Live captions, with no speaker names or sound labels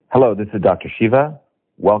Hello, this is Dr. Shiva.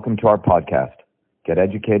 Welcome to our podcast, Get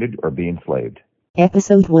Educated or Be Enslaved.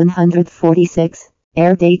 Episode 146,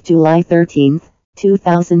 air date July 13th,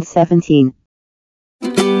 2017. You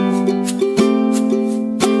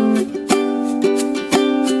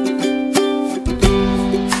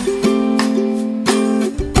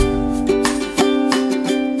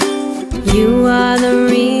are the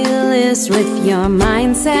realist with your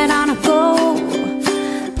mindset on a goal.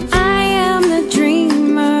 I am the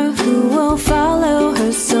dreamer who will follow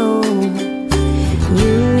her soul.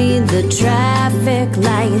 You need the traffic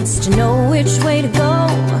lights to know which way to go.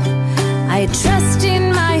 I trust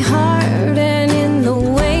in my heart and in the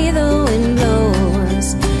way the wind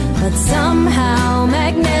blows. But somehow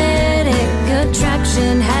magnetic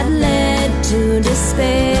attraction had led to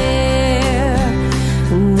despair.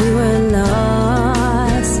 We were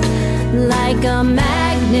lost like a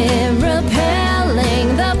magnet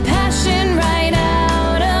repelling the passion right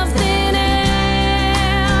out of thin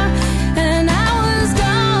air. And I was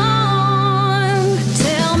gone.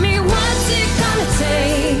 Tell me, what's it gonna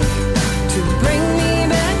take to bring me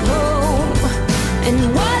back home?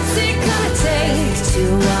 And what's it gonna take to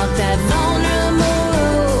walk that vulnerable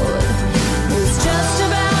road? It was just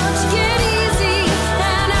about to get easy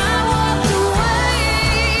and I walked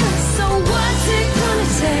away. So what's it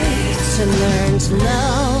gonna take to learn to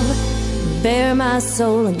love, bare my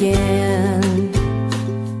soul again?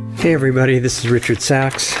 Hey everybody, this is Richard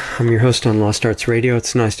Sachs. I'm your host on Lost Arts Radio.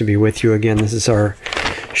 It's nice to be with you again. This is our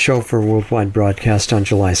show for worldwide broadcast on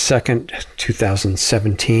July 2nd,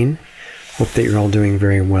 2017. Hope that you're all doing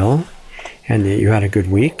very well and that you had a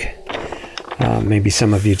good week. Maybe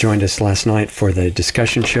some of you joined us last night for the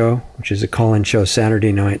discussion show, which is a call-in show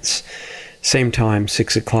Saturday nights, same time,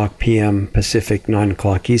 6 o'clock p.m. Pacific, 9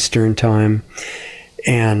 o'clock Eastern time.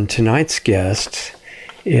 And tonight's guest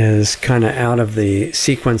is kind of out of the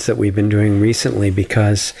sequence that we've been doing recently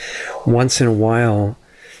because once in a while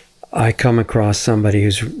I come across somebody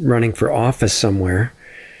who's running for office somewhere,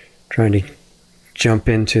 trying to jump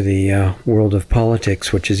into the world of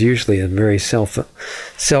politics, which is usually a very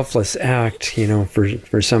selfless act, you know,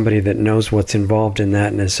 for somebody that knows what's involved in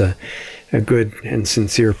that and is a good and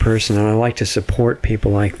sincere person. And I like to support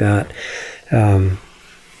people like that.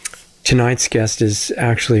 Tonight's guest is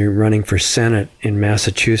actually running for Senate in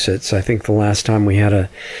Massachusetts. I think the last time we had a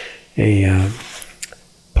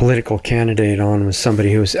political candidate on was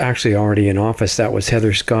somebody who was actually already in office. That was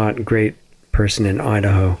Heather Scott, great person in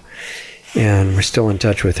Idaho. And we're still in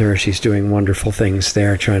touch with her. She's doing wonderful things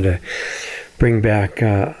there, trying to bring back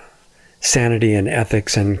sanity and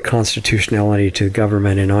ethics and constitutionality to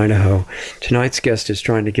government in Idaho. Tonight's guest is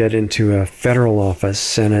trying to get into a federal office,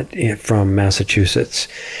 Senate from Massachusetts.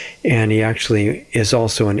 And he actually is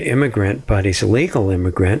also an immigrant, but he's a legal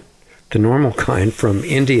immigrant, the normal kind, from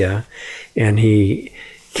India. And he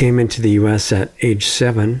came into the U.S. at age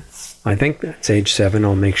 7. I think that's age 7.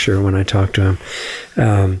 I'll make sure when I talk to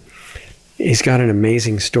him. He's got an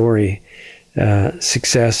amazing story.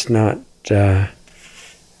 Success, not...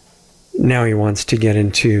 Now he wants to get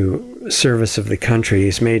into service of the country.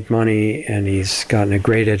 He's made money and he's gotten a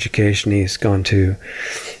great education. He's gone to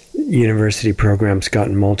university programs,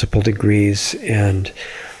 gotten multiple degrees, and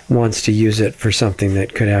wants to use it for something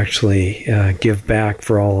that could actually give back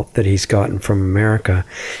for all that he's gotten from America.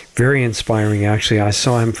 Very inspiring, actually. I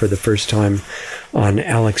saw him for the first time on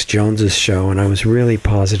Alex Jones's show, and I was really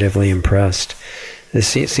positively impressed. This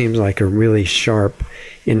seems like a really sharp,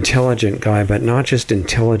 intelligent guy, but not just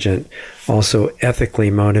intelligent, also ethically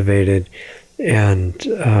motivated and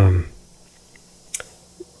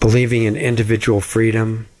believing in individual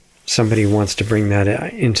freedom. Somebody who wants to bring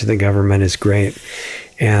that into the government is great.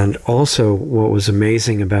 And also what was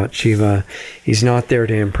amazing about Shiva, he's not there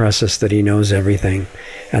to impress us that he knows everything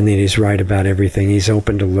and that he's right about everything. He's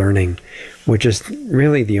open to learning, which is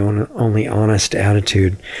really the only honest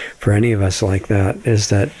attitude for any of us like that, is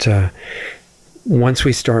that once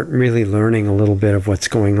we start really learning a little bit of what's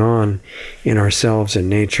going on in ourselves and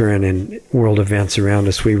nature and in world events around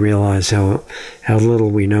us, we realize how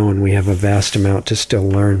little we know, and we have a vast amount to still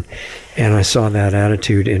learn. And I saw that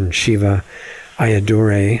attitude in Shiva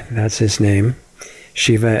Ayyadurai, that's his name.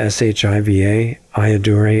 Shiva, S-H-I-V-A,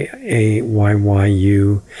 Ayyadurai,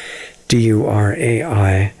 A-Y-Y-U-D-U-R-A-I.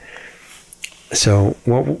 So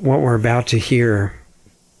what we're about to hear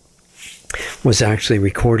was actually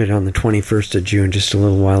recorded on the 21st of June, just a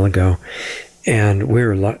little while ago. And we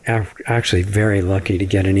were actually very lucky to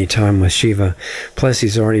get any time with Shiva. Plus,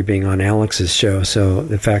 he's already being on Alex's show. So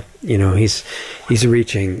the fact, you know, he's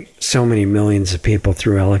reaching so many millions of people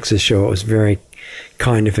through Alex's show. It was very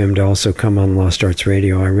kind of him to also come on Lost Arts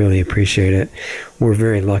Radio. I really appreciate it. We're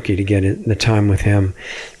very lucky to get the time with him.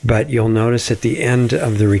 But you'll notice at the end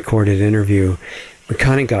of the recorded interview, we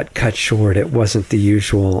kind of got cut short. It wasn't the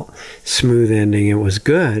usual smooth ending. It was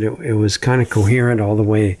good. It was kind of coherent all the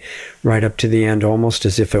way right up to the end, almost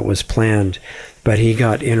as if it was planned. But he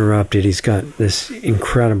got interrupted. He's got this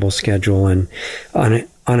incredible schedule, and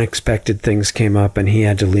unexpected things came up, and he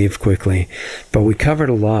had to leave quickly. But we covered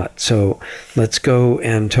a lot. So let's go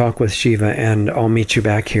and talk with Shiva, and I'll meet you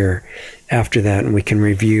back here after that, and we can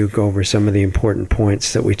go over some of the important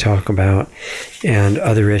points that we talk about and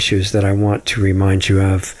other issues that I want to remind you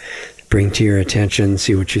of, bring to your attention,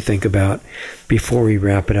 see what you think about before we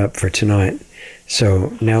wrap it up for tonight.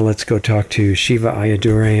 So now let's go talk to Shiva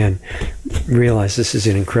Ayyadurai and realize this is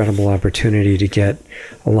an incredible opportunity to get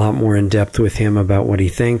a lot more in depth with him about what he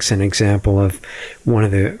thinks, an example of one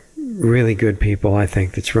of the really good people, I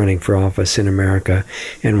think, that's running for office in America,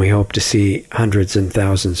 and we hope to see hundreds and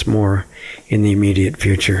thousands more in the immediate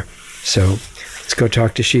future. So let's go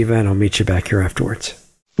talk to Shiva, and I'll meet you back here afterwards.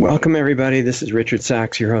 Welcome, everybody. This is Richard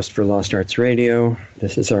Sachs, your host for Lost Arts Radio.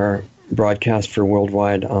 This is our broadcast for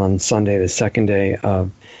Worldwide on Sunday, the 2nd day of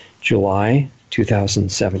July,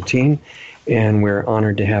 2017, and we're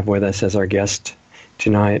honored to have with us as our guest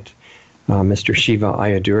tonight Mr. Shiva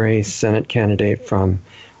Ayyadurai, Senate candidate from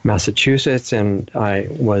Massachusetts, and I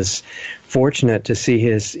was fortunate to see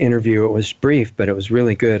his interview. It was brief, but it was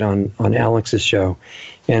really good on Alex's show.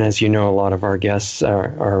 And as you know, a lot of our guests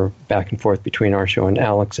are back and forth between our show and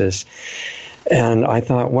Alex's. And I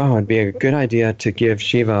thought, wow, it'd be a good idea to give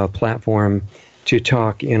Shiva a platform to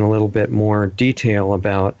talk in a little bit more detail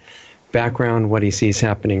about background, what he sees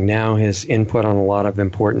happening now, his input on a lot of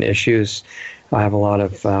important issues. I have a lot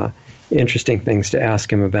of interesting things to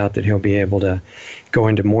ask him about that he'll be able to go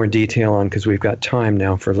into more detail on, because we've got time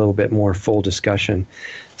now for a little bit more full discussion.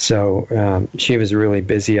 So Shiva's really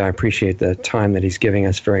busy. I appreciate the time that he's giving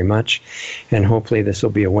us very much, and hopefully this will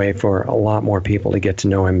be a way for a lot more people to get to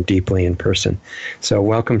know him deeply in person. So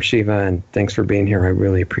welcome, Shiva, and thanks for being here. I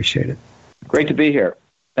really appreciate it. Great to be here.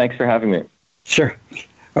 Thanks for having me. Sure.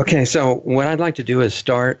 Okay, so what I'd like to do is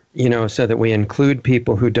start, so that we include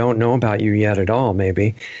people who don't know about you yet at all,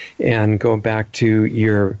 maybe, and go back to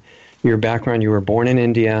your background. You were born in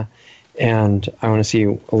India, and I want to see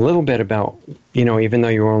a little bit about, even though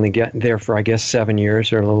you were only there for, I guess, 7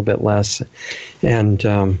 years or a little bit less, and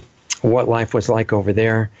what life was like over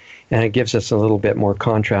there. And it gives us a little bit more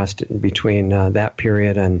contrast between that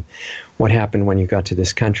period and what happened when you got to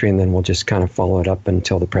this country, and then we'll just kind of follow it up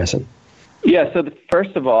until the present. Yeah, so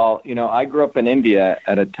first of all, I grew up in India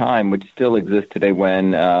at a time which still exists today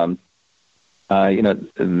when,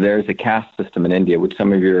 there's a caste system in India, which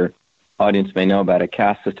some of your audience may know about. A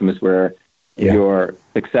caste system is where your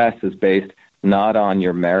success is based not on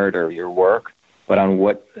your merit or your work, but on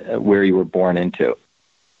where you were born into.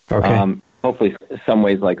 Okay. Hopefully, some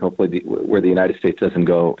ways like where the United States doesn't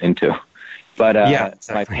go into. But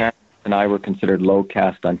exactly. My parents and I were considered low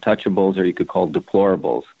caste untouchables, or you could call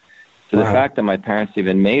deplorables. So the fact that my parents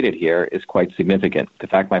even made it here is quite significant. The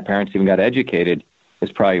fact my parents even got educated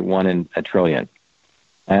is probably 1 in a trillion.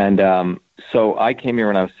 And so I came here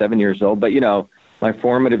when I was 7 years old. But, my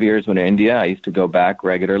formative years were in India. I used to go back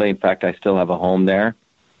regularly. In fact, I still have a home there.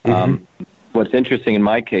 Mm-hmm. What's interesting in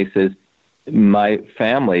my case is my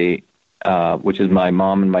family, which is my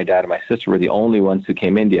mom and my dad and my sister, were the only ones who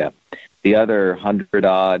came India. The other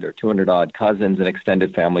 100-odd or 200-odd cousins and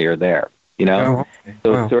extended family are there. Oh, okay.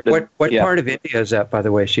 So wow. sort of, what part of India is that, by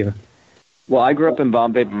the way, Shiva? Well, I grew up in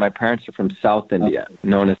Bombay, but my parents are from South India,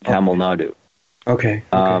 known as Tamil Nadu. Okay.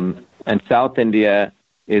 And South India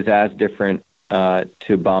is as different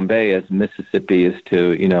to Bombay as Mississippi is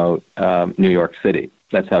to, New York City.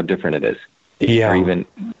 That's how different it is. Yeah. Or even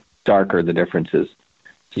darker the differences.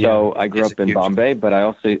 So I grew up in Bombay, but I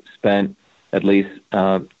also spent at least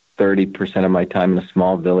 30% of my time in a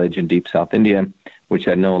small village in deep South India, which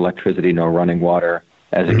had no electricity, no running water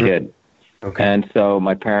as a kid. Okay. And so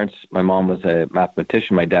my mom was a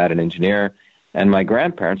mathematician, my dad an engineer, and my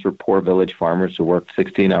grandparents were poor village farmers who worked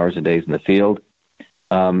 16 hours a day in the field.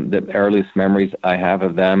 The earliest memories I have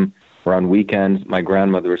of them were on weekends. My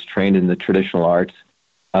grandmother was trained in the traditional arts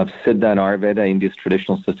of Siddha and Ayurveda, India's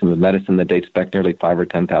traditional system of medicine that dates back nearly 5,000 or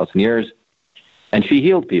 10,000 years. And she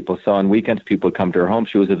healed people. So on weekends, people would come to her home.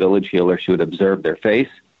 She was a village healer. She would observe their face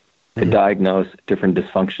to diagnose different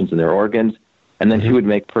dysfunctions in their organs. And then she would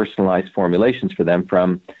make personalized formulations for them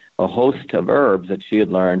from a host of herbs that she had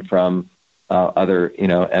learned from other,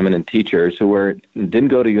 eminent teachers who didn't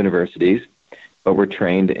go to universities, but were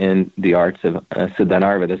trained in the arts of Siddha and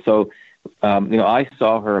Ayurveda. So I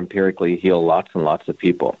saw her empirically heal lots and lots of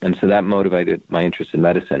people, and so that motivated my interest in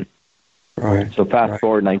medicine. Right. So fast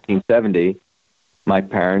forward 1970, my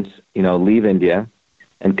parents, leave India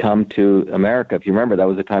and come to America. If you remember, that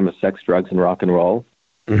was a time of sex, drugs, and rock and roll.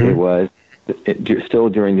 Mm-hmm. It was still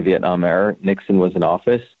during the Vietnam era. Nixon was in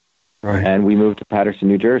office. Right. And we moved to Paterson,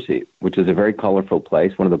 New Jersey, which is a very colorful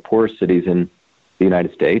place, one of the poorest cities in the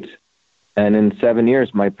United States. And in 7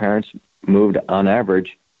 years, my parents moved on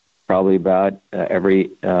average probably about every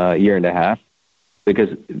year and a half, because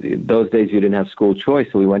those days you didn't have school choice,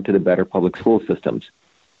 so we went to the better public school systems.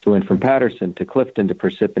 So we went from Paterson to Clifton to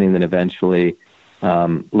Parsippany and then eventually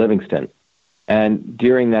Livingston. And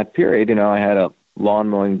during that period, I had a lawn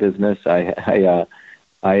mowing business. I had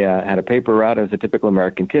a paper route. I was a typical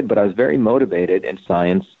American kid, but I was very motivated in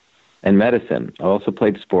science and medicine. I also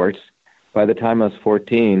played sports. By the time I was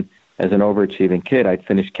 14, as an overachieving kid, I'd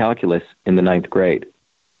finished calculus in the 9th grade.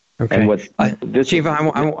 Okay. Shiva,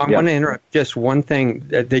 I want to interrupt just one thing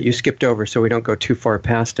that you skipped over so we don't go too far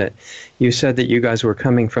past it. You said that you guys were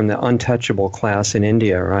coming from the untouchable class in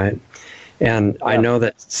India, right? And I know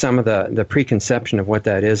that some of the preconception of what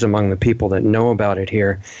that is among the people that know about it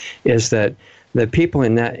here is that the people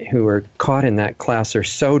in that who are caught in that class are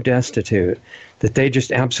so destitute that they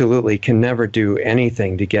just absolutely can never do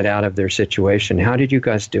anything to get out of their situation. How did you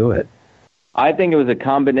guys do it? I think it was a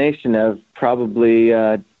combination of probably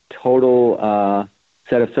total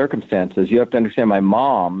set of circumstances. You have to understand, my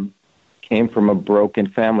mom came from a broken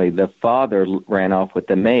family. The father ran off with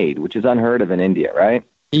the maid, which is unheard of in India, right?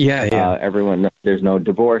 Yeah. Everyone, there's no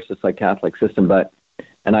divorce. It's like Catholic system,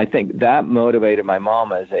 and I think that motivated my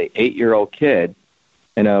mom as a 8-year-old kid.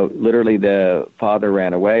 Literally the father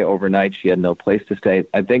ran away overnight. She had no place to stay.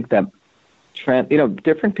 I think that,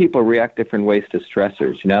 different people react different ways to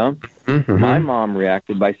stressors, Mm-hmm. My mom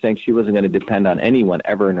reacted by saying she wasn't going to depend on anyone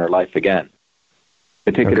ever in her life again,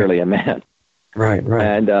 particularly a man. Right.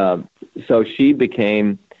 And so she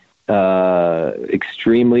became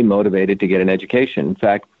extremely motivated to get an education. In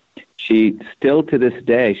fact, she still to this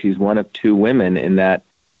day, she's one of 2 women in that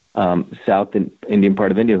South Indian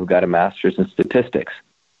part of India who got a master's in statistics.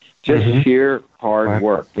 Just sheer hard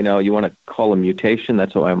work. You want to call a mutation.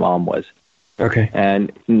 That's what my mom was. Okay.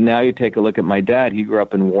 And now you take a look at my dad. He grew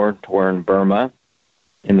up in war-torn Burma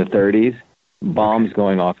in the 30s, bombs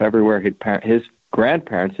going off everywhere. His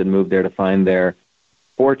grandparents had moved there to find their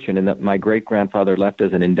fortune, and that my great-grandfather left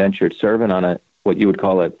as an indentured servant on what you would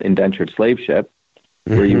call an indentured slave ship,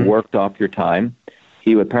 where you worked off your time.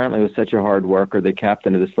 He apparently was such a hard worker, the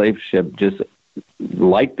captain of the slave ship just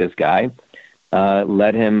liked this guy,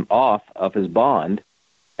 let him off of his bond,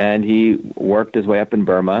 and he worked his way up in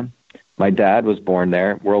Burma. My dad was born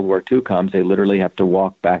there. World War II comes. They literally have to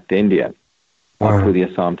walk back to India, walk through the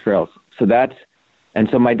Assam trails. So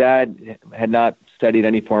my dad had not studied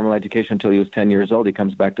any formal education until he was 10 years old. He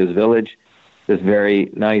comes back to his village. This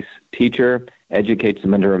very nice teacher educates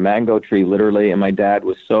him under a mango tree, literally. And my dad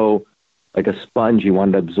was so like a sponge. He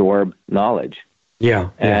wanted to absorb knowledge. Yeah.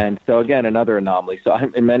 And so, again, another anomaly. So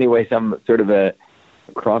in many ways, I'm sort of a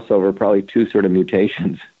crossover, probably 2 sort of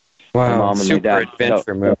mutations. Wow, my mom and super my dad.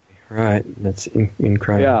 adventure movie. Right, that's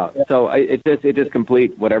incredible. Yeah, so it just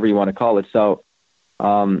complete whatever you want to call it. So,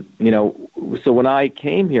 so when I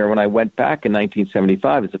came here, when I went back in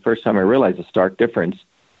 1975, it's the first time I realized a stark difference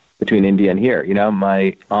between India and here.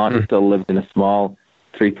 My aunt still lived in a small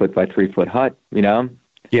 3-foot by 3-foot hut.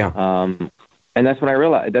 Yeah. And that's when I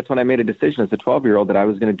realized. That's when I made a decision as a 12-year-old that I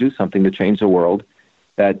was going to do something to change the world.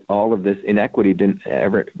 That all of this inequity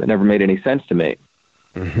never made any sense to me.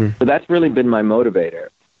 Mm-hmm. So that's really been my motivator.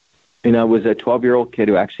 I was a 12-year-old kid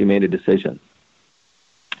who actually made a decision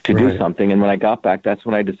to do something. And when I got back, that's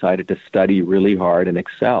when I decided to study really hard and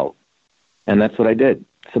excel. And that's what I did.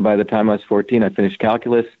 So by the time I was 14, I finished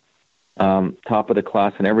calculus, top of the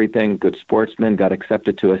class and everything, good sportsman, got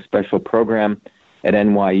accepted to a special program at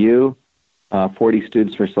NYU. 40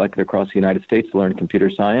 students were selected across the United States to learn computer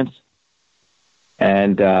science.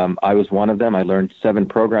 And I was one of them. I learned 7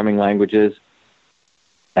 programming languages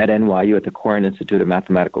at NYU at the Korean Institute of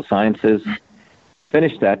Mathematical Sciences.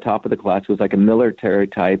 Finished that, top of the class. It was like a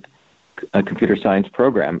military-type computer science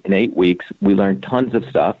program. In 8 weeks, we learned tons of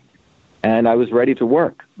stuff, and I was ready to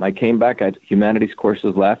work. I came back. I had humanities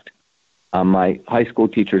courses left. My high school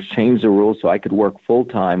teachers changed the rules so I could work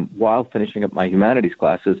full-time while finishing up my humanities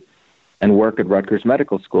classes and work at Rutgers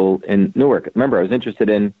Medical School in Newark. Remember, I was interested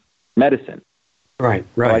in medicine. Right.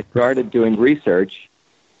 So I started doing research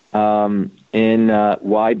in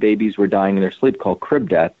why babies were dying in their sleep, called crib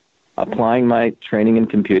death, applying my training in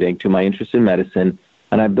computing to my interest in medicine,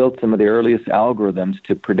 and I built some of the earliest algorithms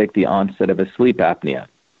to predict the onset of a sleep apnea.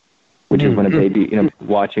 which is when a baby,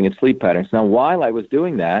 watching its sleep patterns. Now, while I was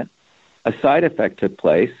doing that, a side effect took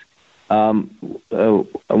place. One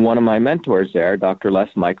of my mentors there, Dr. Les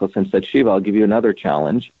Michelson, said, Shiva, I'll give you another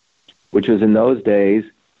challenge, which was in those days,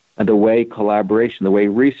 the way collaboration, the way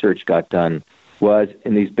research got done was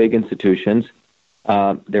in these big institutions,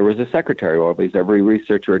 there was a secretary. Always every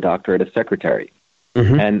researcher or doctor had a secretary.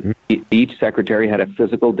 Mm-hmm. And each secretary had a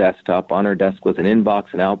physical desktop. On her desk was an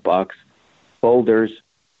inbox, an outbox, folders,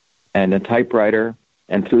 and a typewriter.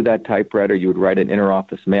 And through that typewriter, you would write an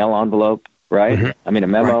interoffice mail envelope, right? Mm-hmm. I mean, a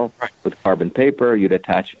memo with carbon paper. You'd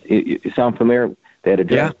attach, you sound familiar? They had a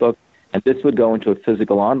address book. And this would go into a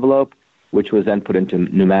physical envelope, which was then put into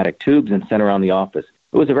pneumatic tubes and sent around the office.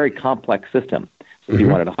 It was a very complex system. So if you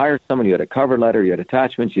wanted to hire someone, you had a cover letter, you had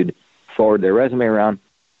attachments, you'd forward their resume around.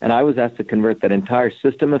 And I was asked to convert that entire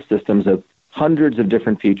system of systems of hundreds of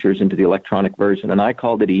different features into the electronic version, and I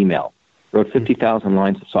called it email. Wrote 50,000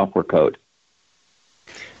 lines of software code.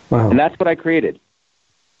 Wow. And that's what I created.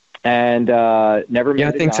 And never made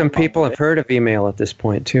I think some people have heard of email at this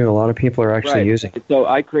point, too. A lot of people are actually using it. So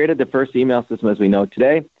I created the first email system as we know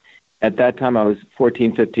today. At that time, I was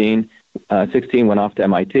 14, 15, 16, went off to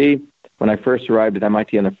MIT. When I first arrived at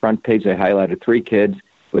MIT, on the front page, they highlighted 3 kids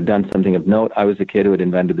who had done something of note. I was the kid who had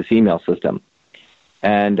invented this email system.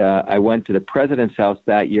 And I went to the president's house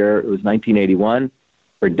that year. It was 1981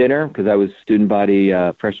 for dinner because I was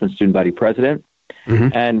freshman student body president. Mm-hmm.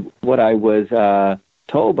 And what I was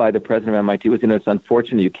told by the president of MIT was, it's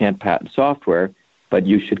unfortunate you can't patent software, but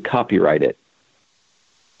you should copyright it.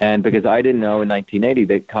 And because I didn't know in 1980,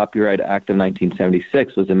 the Copyright Act of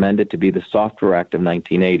 1976 was amended to be the Software Act of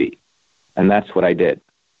 1980. And that's what I did.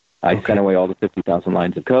 I sent away all the 50,000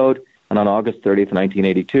 lines of code, and on August 30th,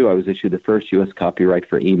 1982, I was issued the first U.S. copyright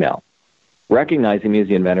for email, recognizing me as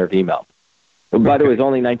the inventor of email. But by the way, it was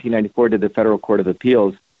only 1994 did the Federal Court of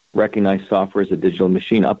Appeals recognize software as a digital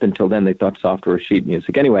machine. Up until then, they thought software was sheet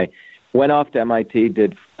music. Anyway, went off to MIT,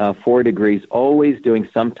 did 4 degrees, always doing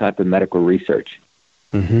some type of medical research.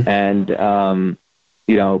 Mm-hmm. And,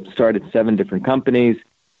 started 7 different companies.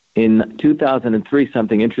 In 2003,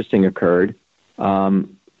 something interesting occurred.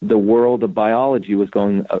 The world of biology was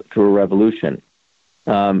going through a revolution.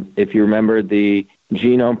 If you remember, the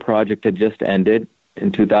Genome Project had just ended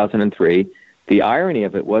in 2003. The irony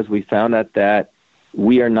of it was we found out that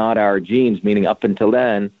we are not our genes, meaning up until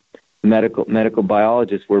then, medical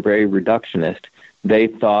biologists were very reductionist. They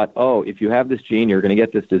thought, if you have this gene, you're going to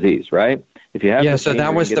get this disease, right? If you have so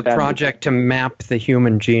that was the project to map the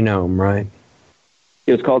human genome, right?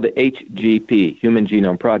 It was called the HGP, Human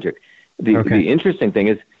Genome Project. The interesting thing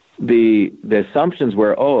is the assumptions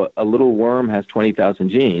were, a little worm has 20,000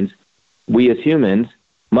 genes. We as humans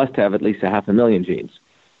must have at least 500,000 genes.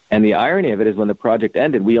 And the irony of it is when the project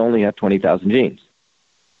ended, we only have 20,000 genes.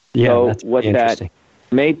 Yeah, so that's what interesting.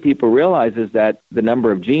 That made people realize is that the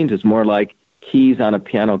number of genes is more like keys on a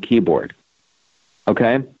piano keyboard.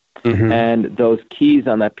 Okay? Mm-hmm. And those keys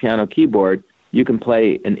on that piano keyboard, you can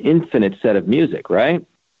play an infinite set of music, right?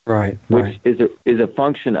 Right. Which is a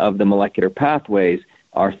function of the molecular pathways,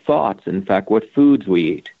 our thoughts, in fact, what foods we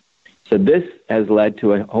eat. So this has led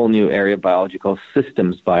to a whole new area of biology called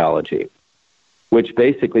systems biology, which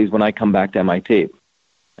basically is when I come back to MIT.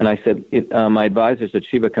 And I said, my advisor said,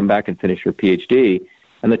 Shiva, come back and finish your PhD.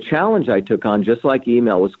 And the challenge I took on, just like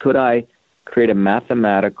email, was could I create a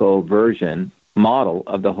mathematical model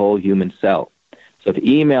of the whole human cell? So if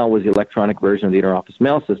email was the electronic version of the interoffice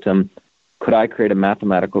mail system, could I create a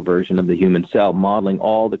mathematical version of the human cell, modeling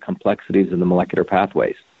all the complexities of the molecular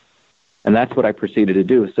pathways? And that's what I proceeded to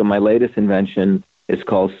do. So my latest invention is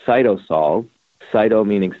called CytoSolve, cyto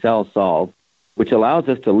meaning cell, solve, which allows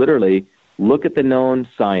us to literally look at the known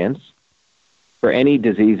science for any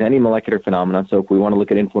disease, any molecular phenomenon. So if we want to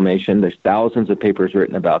look at inflammation, there's thousands of papers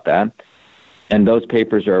written about that. And those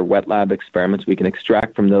papers are wet lab experiments. We can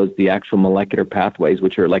extract from those the actual molecular pathways,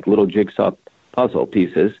 which are like little jigsaw puzzle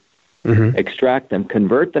pieces, extract them,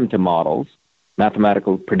 convert them to models,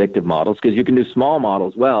 mathematical predictive models, because you can do small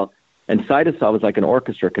models well. And CytoSolve is like an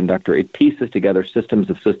orchestra conductor. It pieces together systems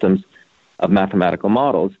of mathematical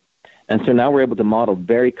models. And so now we're able to model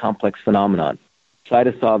very complex phenomenon.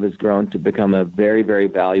 CytoSolve has grown to become a very, very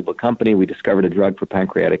valuable company. We discovered a drug for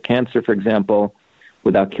pancreatic cancer, for example,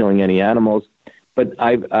 without killing any animals. But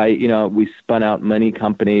we spun out many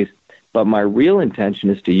companies. But my real intention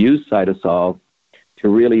is to use CytoSolve to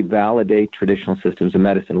really validate traditional systems of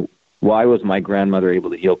medicine. Why was my grandmother able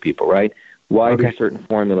to heal people, right? Why do certain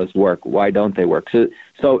formulas work? Why don't they work?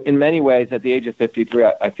 So in many ways, at the age of 53,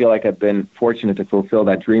 I feel like I've been fortunate to fulfill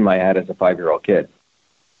that dream I had as a 5-year-old kid.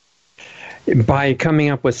 By coming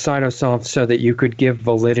up with Cytosolve so that you could give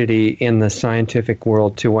validity in the scientific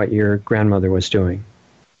world to what your grandmother was doing.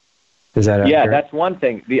 Is that accurate? That's one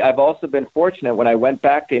thing. I've also been fortunate when I went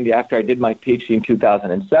back to India after I did my PhD in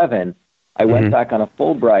 2007. I went back on a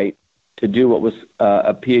Fulbright to do what was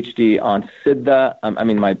a PhD on Siddha.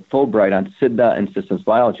 My Fulbright on Siddha and systems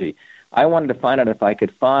biology. I wanted to find out if I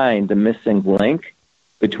could find the missing link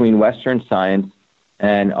between Western science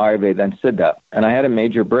and Ayurveda and Siddha. And I had a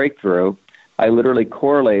major breakthrough. I literally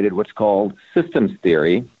correlated what's called systems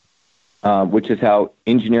theory, which is how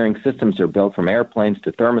engineering systems are built, from airplanes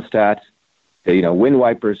to thermostats to, wind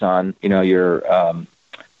wipers on, your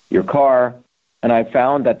car. And I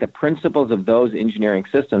found that the principles of those engineering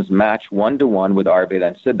systems match one-to-one with Ayurveda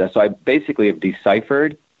and Siddha. So I basically have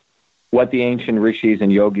deciphered what the ancient rishis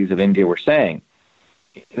and yogis of India were saying.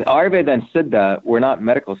 Ayurveda and Siddha were not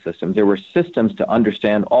medical systems. They were systems to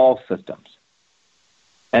understand all systems.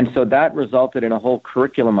 And so that resulted in a whole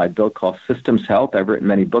curriculum I built called Systems Health. I've written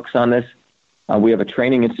many books on this. We have a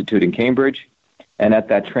training institute in Cambridge. And at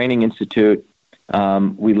that training institute,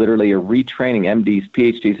 we literally are retraining MDs,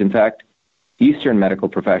 PhDs, in fact, Eastern medical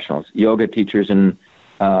professionals, yoga teachers, and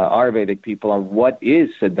Ayurvedic people on what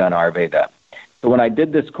is Siddha and Ayurveda. So when I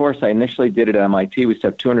did this course, I initially did it at MIT. We used to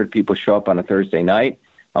have 200 people show up on a Thursday night.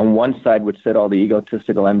 On one side would sit all the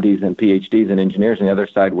egotistical MDs and PhDs and engineers, and the other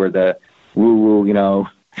side were the woo-woo,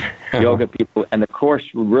 yoga people. And the course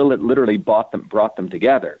really, literally brought them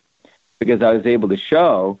together, because I was able to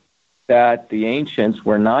show that the ancients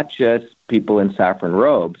were not just people in saffron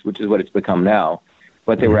robes, which is what it's become now,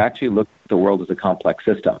 but they were actually looking at the world as a complex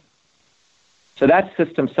system. So that's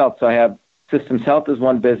Systems Health. So I have Systems Health as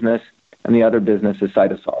one business, and the other business is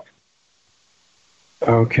Cytosolve.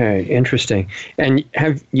 Okay, interesting. And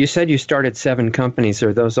you said you started 7 companies.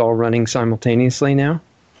 Are those all running simultaneously now?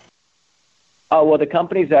 Oh, well, the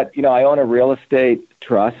companies that, I own a real estate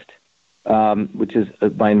trust, which is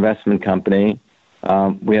my investment company.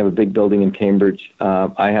 We have a big building in Cambridge.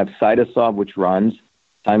 I have Cytosolve, which runs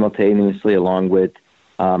simultaneously along with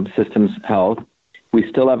Systems Health. We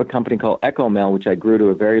still have a company called EchoMail, which I grew to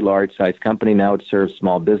a very large-sized company. Now it serves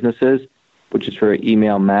small businesses, which is for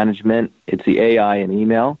email management. It's the AI in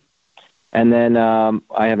email. And then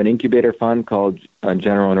I have an incubator fund called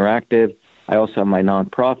General Interactive. I also have my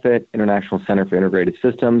nonprofit, International Center for Integrated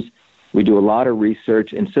Systems. We do a lot of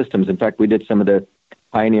research in systems. In fact, we did some of the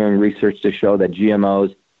pioneering research to show that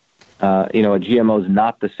GMOs, a GMO is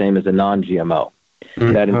not the same as a non-GMO.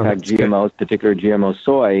 That, in fact, GMOs, particularly GMO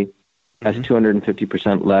soy, has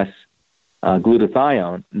 250% less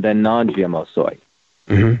glutathione than non-GMO soy.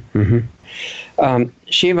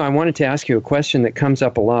 Shiva, I wanted to ask you a question that comes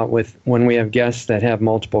up a lot with when we have guests that have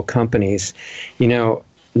multiple companies.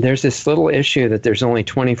 There's this little issue that there's only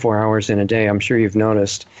 24 hours in a day. I'm sure you've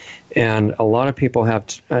noticed. And a lot of people have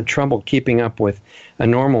trouble keeping up with a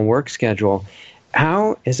normal work schedule.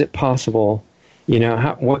 How is it possible?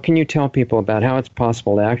 What can you tell people about how it's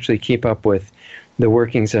possible to actually keep up with the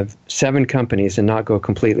workings of 7 companies and not go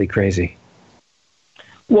completely crazy?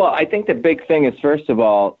 Well, I think the big thing is, first of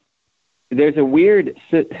all, there's a weird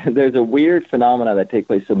phenomena that takes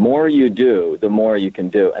place. The more you do, the more you can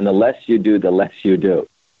do, and the less you do, the less you do.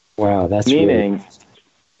 Wow, that's meaning,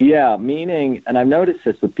 and I've noticed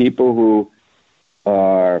this with people who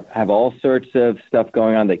have all sorts of stuff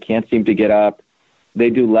going on. They can't seem to get up. They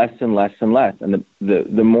do less and less and less, and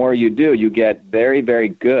the more you do, you get very, very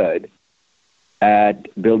good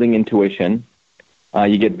at building intuition.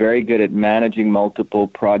 You get very good at managing multiple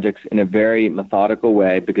projects in a very methodical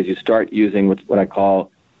way, because you start using what I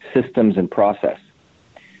call systems and process.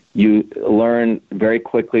 You learn very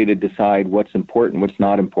quickly to decide what's important, what's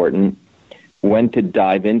not important, when to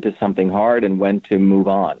dive into something hard, and when to move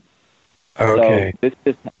on. Okay.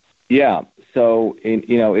 So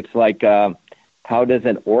it's like how does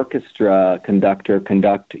an orchestra conductor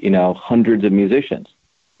conduct hundreds of musicians?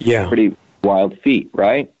 Yeah. Pretty wild feat,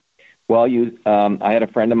 right? Well, I had a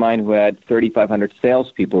friend of mine who had 3,500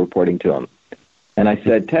 salespeople reporting to him. And I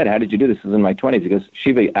said, Ted, how did you do this? This was in my 20s. He goes,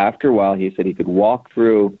 Shiva, after a while, he said he could walk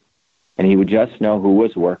through and he would just know who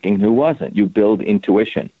was working, who wasn't. You build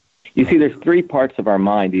intuition. You see, there's 3 parts of our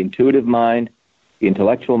mind: the intuitive mind, the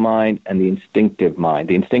intellectual mind, and the instinctive mind.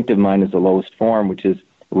 The instinctive mind is the lowest form, which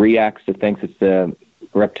reacts to things. It's the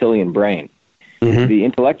reptilian brain. Mm-hmm. The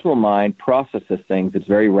intellectual mind processes things. It's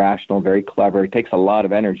very rational, very clever. It takes a lot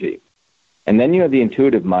of energy. And then you have the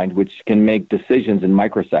intuitive mind, which can make decisions in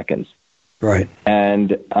microseconds. Right.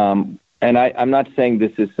 And I'm not saying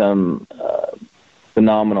this is some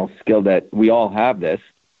phenomenal skill that we all have this.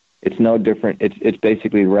 It's no different. It's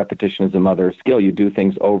basically repetition is the mother of skill. You do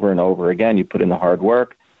things over and over again. You put in the hard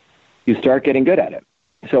work. you start getting good at it.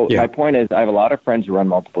 So my point is, I have a lot of friends who run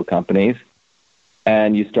multiple companies,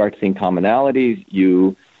 and you start seeing commonalities.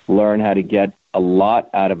 You learn how to get a lot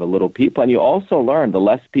out of a little people, and you also learn the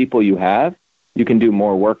less people you have, you can do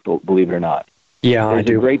more work, believe it or not. Yeah, There's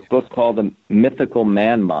a great book called The Mythical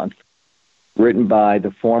Man Month, written by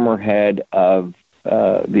the former head of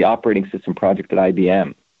the operating system project at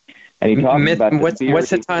IBM. And he talks about what's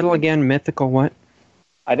the title again? Mythical what?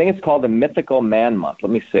 I think it's called The Mythical Man Month.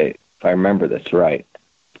 Let me see if I remember this right.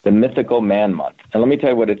 The Mythical Man Month. And let me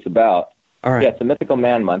tell you what it's about. All right. Yeah, it's the Mythical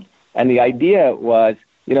Man Month. And the idea was,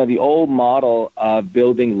 the old model of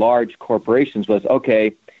building large corporations was,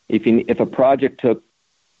 okay, if a project took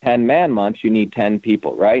 10 man months, you need 10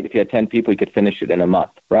 people, right? If you had 10 people, you could finish it in a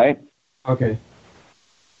month, right? Okay.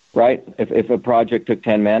 Right? If a project took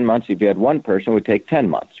 10 man months, if you had one person, it would take 10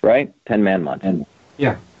 months, right? 10 man months.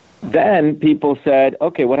 Yeah. Then people said,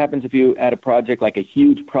 okay, what happens if you had a project like a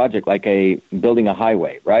huge project, like building a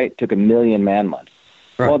highway, right? It took 1 million man months.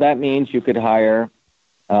 Right. Well, that means you could hire,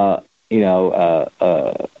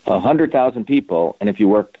 100,000 people, and if you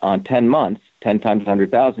worked on 10 months, 10 times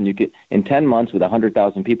 100,000, you could in 10 months with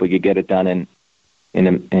 100,000 people, you get it done in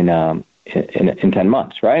 10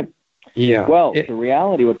 months, right? Yeah. Well, the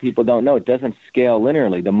reality, what people don't know, it doesn't scale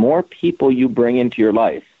linearly. The more people you bring into your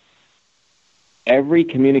life, every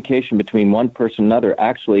communication between one person and another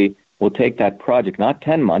actually will take that project, not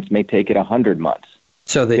 10 months, may take it 100 months.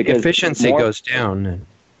 So the efficiency goes down.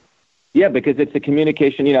 Yeah, because it's a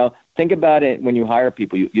communication. Think about it when you hire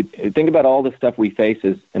people. You think about all the stuff we face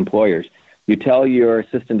as employers. You tell your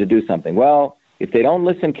assistant to do something. Well, if they don't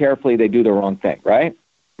listen carefully, they do the wrong thing, right?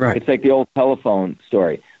 Right. It's like the old telephone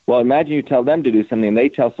story. Well, imagine you tell them to do something, and they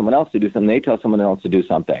tell someone else to do something, they tell someone else to do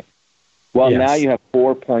something. Well, now you have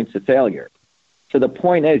 4 points of failure. So the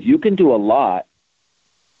point is, you can do a lot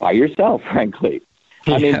by yourself, frankly.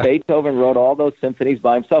 I mean, Beethoven wrote all those symphonies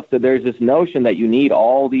by himself. So there's this notion that you need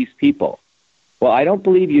all these people. Well, I don't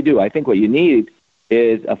believe you do. I think what you need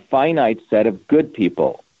is a finite set of good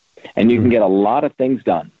people, and you can get a lot of things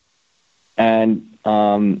done. And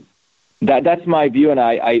that's my view, and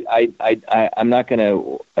I'm not going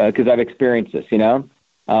to, because I've experienced this,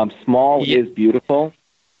 Small is beautiful.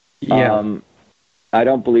 Yeah. I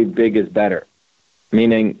don't believe big is better.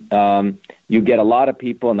 Meaning you get a lot of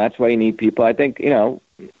people, and that's why you need people. I think,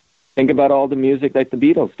 think about all the music that the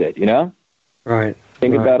Beatles did, Right.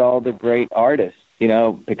 Think about all the great artists.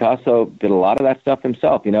 Picasso did a lot of that stuff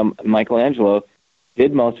himself. Michelangelo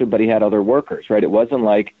did most of it, but he had other workers, right? It wasn't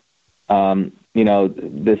like, the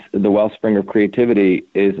wellspring of creativity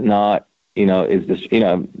is not, is this,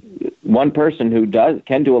 one person who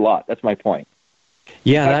can do a lot. That's my point.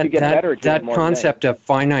 Yeah, that concept of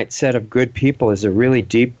finite set of good people is a really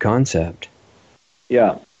deep concept.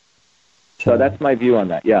 Yeah. So that's my view on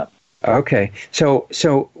that. Yeah. Okay.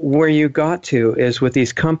 So where you got to is with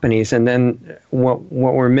these companies, and then what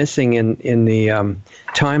we're missing in the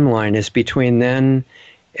timeline is between then.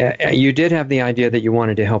 You did have the idea that you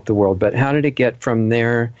wanted to help the world, but how did it get from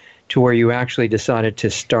there to where you actually decided to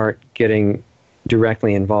start getting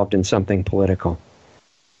directly involved in something political?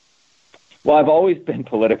 Well, I've always been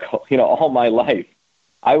political, all my life.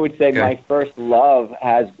 I would say my first love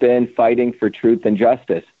has been fighting for truth and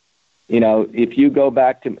justice. If you go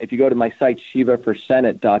to my site,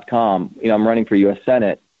 shivaforsenate.com, I'm running for U.S.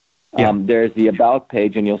 Senate. There's the About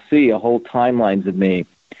page, and you'll see a whole timelines of me.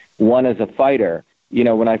 One as a fighter.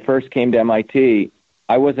 When I first came to MIT,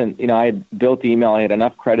 I wasn't, I had built email. I had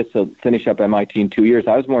enough credits to finish up MIT in 2 years.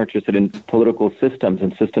 I was more interested in political systems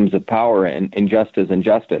and systems of power and injustice and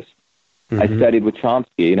justice. Mm-hmm. I studied with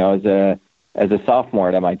Chomsky, as a sophomore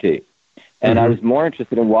at MIT. And I was more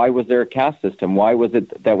interested in why was there a caste system? Why was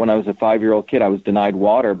it that when I was a 5-year-old kid, I was denied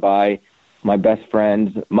water by my best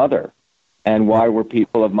friend's mother? And why were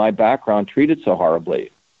people of my background treated so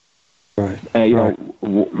horribly? Right.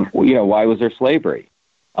 Why was there slavery?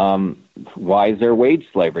 Why is there wage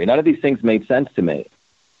slavery? None of these things made sense to me.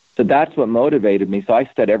 So that's what motivated me. So I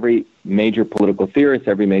studied every major political theorist,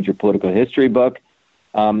 every major political history book.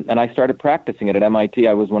 And I started practicing it at MIT.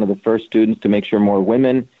 I was one of the first students to make sure more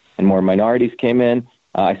women and more minorities came in.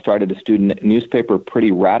 I started a student newspaper, a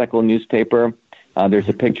pretty radical newspaper. There's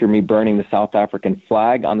a picture of me burning the South African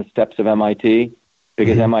flag on the steps of MIT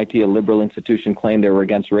because MIT, a liberal institution, claimed they were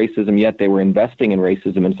against racism, yet they were investing in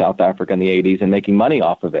racism in South Africa in the 80s and making money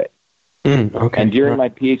off of it. And during my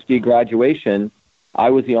PhD graduation, I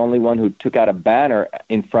was the only one who took out a banner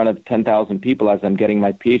in front of 10,000 people as I'm getting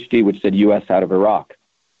my PhD, which said U.S. out of Iraq.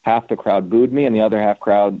 Half the crowd booed me, and the other half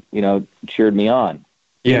crowd, cheered me on.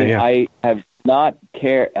 I have not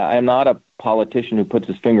care. I am not a politician who puts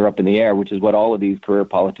his finger up in the air, which is what all of these career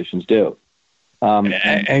politicians do.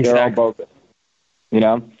 Exactly. They're all bogus,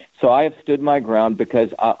 So I have stood my ground because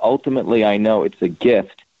ultimately I know it's a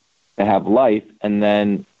gift to have life, and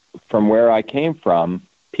then from where I came from,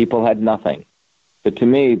 people had nothing. But to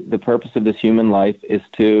me, the purpose of this human life is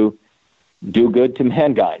to do good to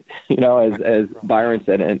mankind, as Byron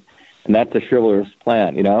said, and that's a chivalrous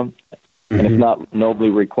plan, And if not nobly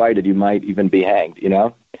requited, you might even be hanged,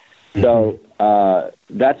 So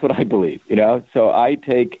that's what I believe, So I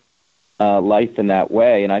take life in that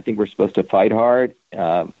way, and I think we're supposed to fight hard,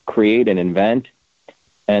 create and invent,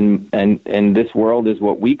 and this world is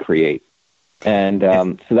what we create. And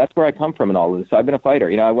so that's where I come from in all of this. So I've been a fighter.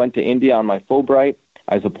 I went to India on my Fulbright.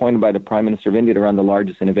 I was appointed by the Prime Minister of India to run the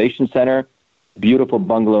largest innovation center. Beautiful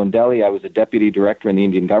bungalow in Delhi. I was a deputy director in the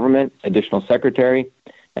Indian government, additional secretary.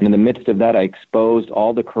 And in the midst of that, I exposed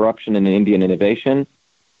all the corruption in Indian innovation.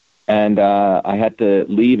 And I had to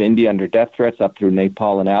leave India under death threats up through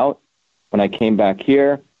Nepal and out. When I came back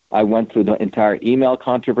here, I went through the entire email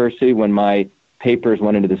controversy when my papers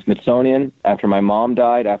went into the Smithsonian after my mom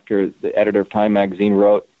died, after the editor of Time magazine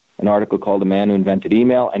wrote an article called The Man Who Invented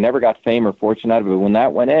Email. I never got fame or fortune out of it, but when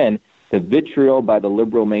that went in, the vitriol by the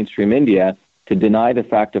liberal mainstream India to deny the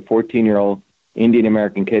fact a 14-year-old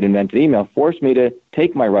Indian-American kid invented email forced me to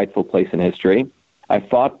take my rightful place in history. I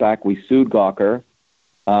fought back. We sued Gawker.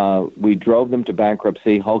 We drove them to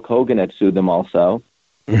bankruptcy. Hulk Hogan had sued them also.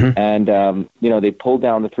 And, they pulled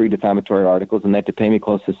down the 3 defamatory articles, and they had to pay me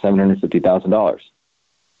close to $750,000.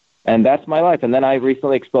 And that's my life. And then I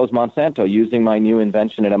recently exposed Monsanto using my new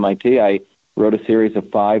invention at MIT. I wrote a series of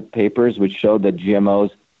 5 papers which showed that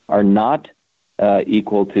GMOs are not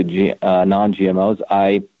equal to non-GMOs.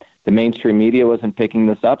 The mainstream media wasn't picking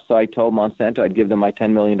this up, so I told Monsanto I'd give them my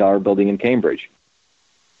 $10 million building in Cambridge.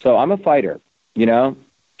 So I'm a fighter, and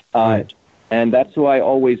that's who I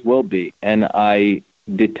always will be. And I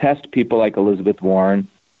detest people like Elizabeth Warren,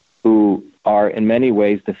 who are in many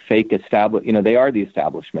ways the fake establishment. They are the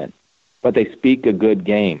establishment, but they speak a good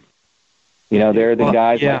game. They're the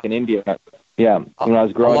guys like in India. Yeah, when I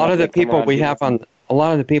was growing up, a lot of the people we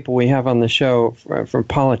have on the show, from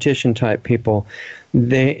politician type people,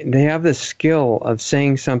 they have the skill of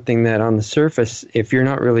saying something that on the surface, if you're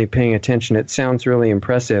not really paying attention, it sounds really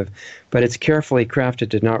impressive, but it's carefully crafted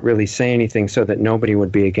to not really say anything so that nobody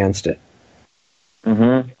would be against it.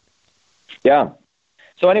 Yeah.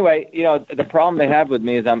 So anyway, the problem they have with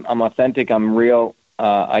me is I'm authentic, I'm real.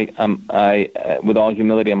 I with all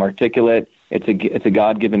humility, I'm articulate. It's a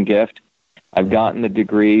God-given gift. I've gotten the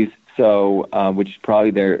degrees, so which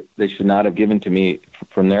probably they should not have given to me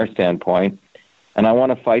from their standpoint. And I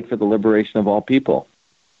want to fight for the liberation of all people.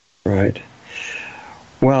 Right.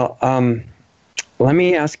 Well, let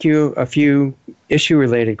me ask you a few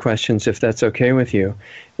issue-related questions, if that's okay with you.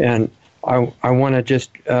 And I want to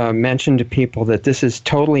just mention to people that this is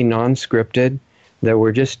totally non-scripted, that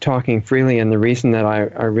we're just talking freely, and the reason that I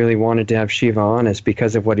really wanted to have Shiva on is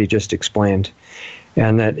because of what he just explained,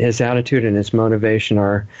 and that his attitude and his motivation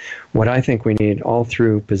are what I think we need all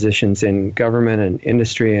through positions in government and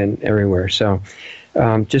industry and everywhere. So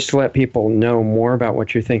just to let people know more about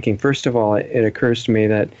what you're thinking, first of all, it occurs to me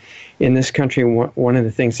that in this country, one of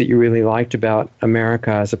the things that you really liked about America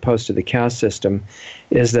as opposed to the caste system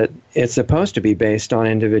is that it's supposed to be based on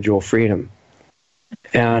individual freedom.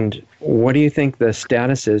 And what do you think the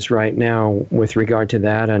status is right now with regard to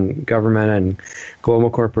that and government and global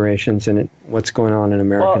corporations and what's going on in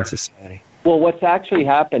American society? Well, what's actually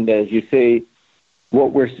happened is, you see,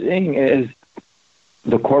 what we're seeing is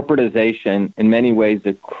the corporatization, in many ways,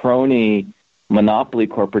 the crony monopoly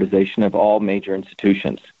corporatization of all major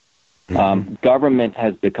institutions. Government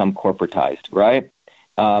has become corporatized, right?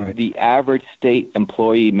 The average state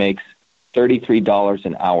employee makes $33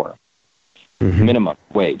 an hour, minimum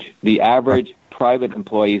wage. The average private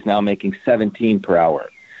employee is now making $17 per hour,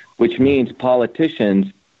 which means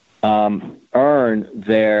politicians earn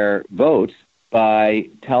their votes by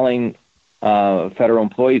telling federal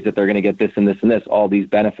employees that they're going to get this and this and this, all these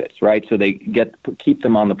benefits, right? So they keep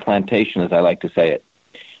them on the plantation, as I like to say it.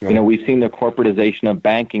 You know, we've seen the corporatization of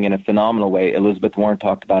banking in a phenomenal way. Elizabeth Warren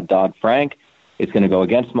talked about Dodd-Frank. It's going to go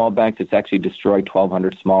against small banks. It's actually destroyed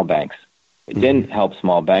 1,200 small banks. It didn't help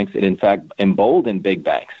small banks. It, in fact, emboldened big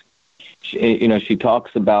banks. She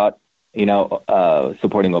talks about,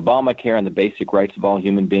 supporting Obamacare and the basic rights of all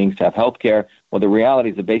human beings to have health care. Well, the reality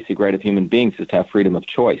is the basic right of human beings is to have freedom of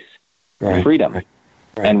choice. Freedom. Right.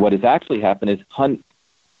 And what has actually happened is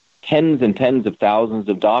tens and tens of thousands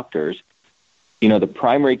of doctors, the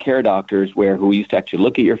primary care doctors who used to actually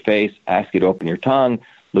look at your face, ask you to open your tongue,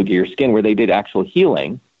 look at your skin, where they did actual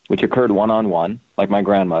healing, which occurred one-on-one, like my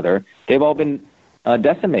grandmother, they've all been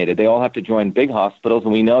decimated. They all have to join big hospitals,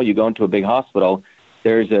 and we know you go into a big hospital,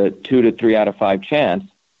 there's a 2 to 3 out of 5 chance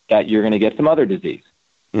that you're going to get some other disease.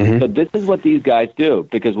 Mm-hmm. So this is what these guys do,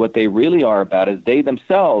 because what they really are about is they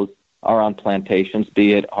themselves are on plantations,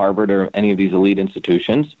 be it Harvard or any of these elite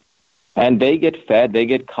institutions, and they get fed, they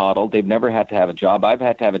get coddled. They've never had to have a job. I've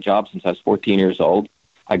had to have a job since I was 14 years old.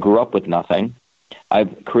 I grew up with nothing.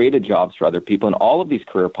 I've created jobs for other people, and all of these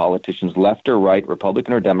career politicians, left or right,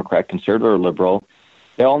 Republican or Democrat, conservative or liberal,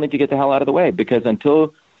 they all need to get the hell out of the way, because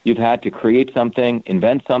until you've had to create something,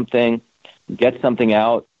 invent something, get something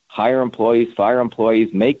out, hire employees, fire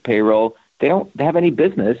employees, make payroll, they don't have any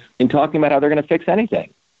business in talking about how they're going to fix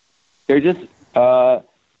anything. They're just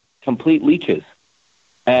complete leeches.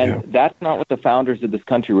 And that's not what the founders of this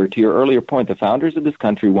country were. To your earlier point, the founders of this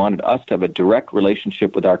country wanted us to have a direct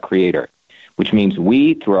relationship with our Creator, which means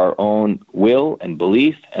we, through our own will and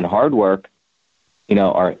belief and hard work,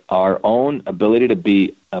 our own ability to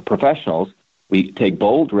be professionals, we take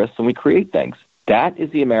bold risks and we create things. That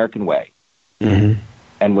is the American way. Mm-hmm.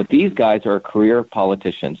 And what these guys are career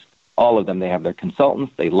politicians. All of them, they have their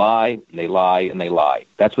consultants, they lie, and they lie, and they lie.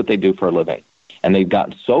 That's what they do for a living. And they've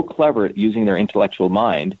gotten so clever at using their intellectual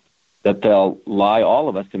mind that they'll lie all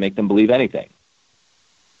of us to make them believe anything.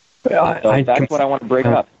 That's what I want to break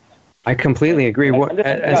up. I completely agree. I'm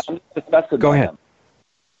just disgusted go by ahead. them.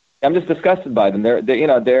 I'm just disgusted by them. They're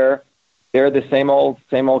the same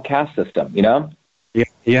old caste system, you know?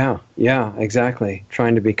 Yeah, exactly.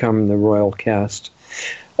 Trying to become the royal caste.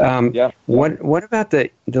 What about the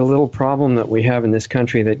little problem that we have in this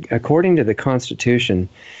country that, according to the Constitution,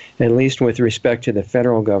 at least with respect to the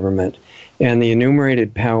federal government and the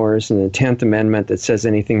enumerated powers and the 10th Amendment that says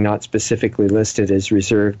anything not specifically listed is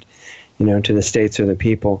reserved, to the states or the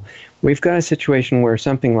people, we've got a situation where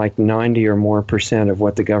something like 90 or more % of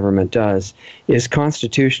what the government does is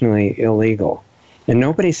constitutionally illegal. And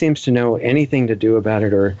nobody seems to know anything to do about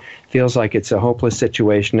it, or feels like it's a hopeless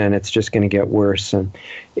situation and it's just going to get worse. And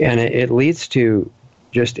it leads to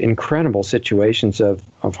just incredible situations of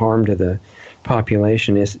harm to the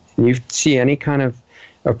population. You see any kind of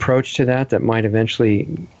approach to that might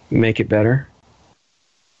eventually make it better?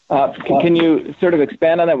 Can you sort of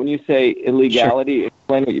expand on that when you say illegality? Sure.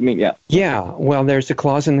 Explain what you mean, yeah. Yeah, well, there's a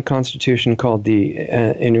clause in the Constitution called the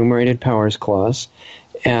Enumerated Powers Clause,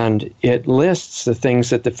 and it lists the things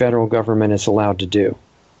that the federal government is allowed to do.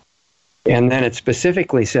 And then it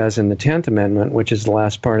specifically says in the 10th Amendment, which is the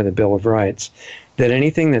last part of the Bill of Rights, that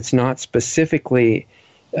anything that's not specifically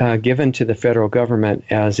given to the federal government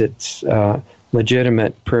as its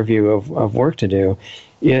legitimate purview of work to do,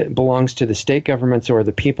 it belongs to the state governments or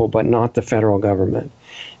the people, but not the federal government.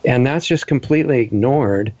 And that's just completely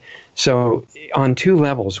ignored. So on two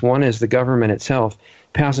levels. One is the government itself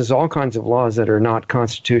passes all kinds of laws that are not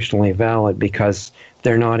constitutionally valid because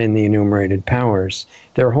they're not in the enumerated powers.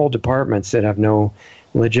 There are whole departments that have no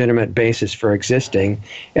legitimate basis for existing.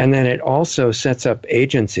 And then it also sets up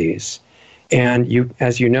agencies. And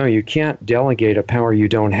as you know, you can't delegate a power you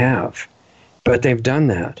don't have. But they've done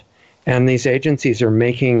that. And these agencies are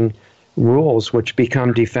making rules which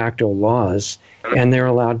become de facto laws, and they're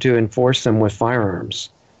allowed to enforce them with firearms.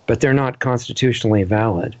 But they're not constitutionally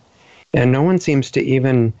valid. And no one seems to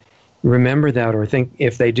even remember that, or think,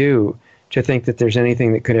 if they do, to think that there's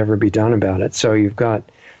anything that could ever be done about it. So you've got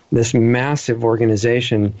this massive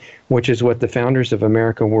organization, which is what the founders of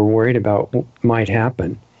America were worried about might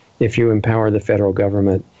happen if you empower the federal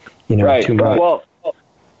government, right. too much. Well,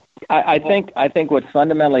 I think what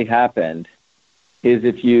fundamentally happened is,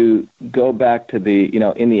 if you go back to the,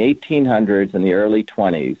 in the 1800s and the early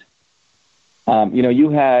 20s, you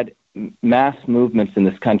had mass movements in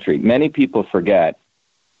this country. Many people forget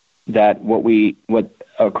that what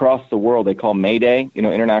across the world they call May Day,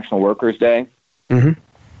 International Workers' Day. Mm-hmm.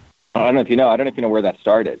 I don't know if you know where that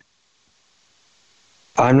started.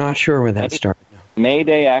 I'm not sure where that started. May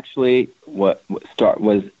Day actually was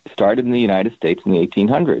started in the United States in the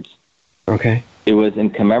 1800s. Okay. It was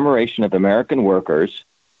in commemoration of American workers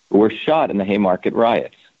who were shot in the Haymarket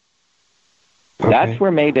riots. Okay. That's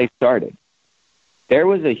where May Day started. There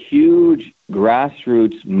was a huge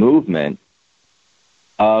grassroots movement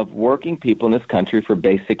of working people in this country for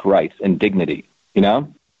basic rights and dignity,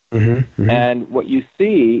 Mm-hmm, mm-hmm. And what you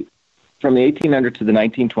see from the 1800s to the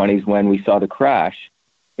 1920s, when we saw the crash,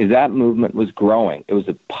 is that movement was growing. It was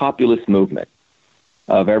a populist movement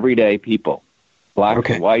of everyday people, blacks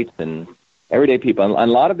and whites and everyday people. And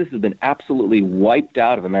a lot of this has been absolutely wiped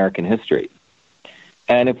out of American history.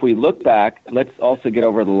 And if we look back, let's also get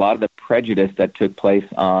over a lot of the prejudice that took place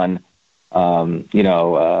on commies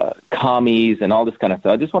and all this kind of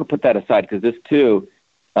stuff. I just want to put that aside because this, too,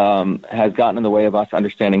 has gotten in the way of us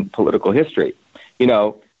understanding political history.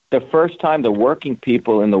 The first time the working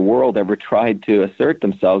people in the world ever tried to assert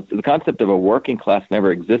themselves, the concept of a working class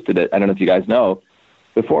never existed. I don't know if you guys know,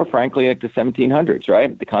 before, frankly, like the 1700s,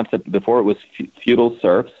 right? The concept before it was feudal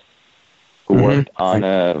serfs who worked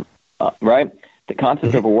on right? The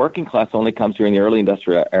concept of a working class only comes during the early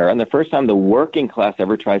industrial era, and the first time the working class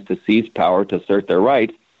ever tries to seize power to assert their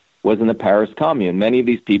rights was in the Paris Commune. Many of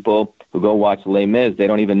these people who go watch Les Mis, they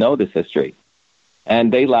don't even know this history.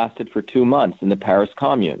 And they lasted for 2 months in the Paris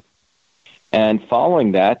Commune. And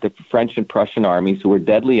following that, the French and Prussian armies, who were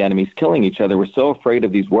deadly enemies, killing each other, were so afraid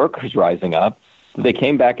of these workers rising up that they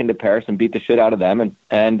came back into Paris and beat the shit out of them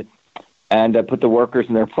and put the workers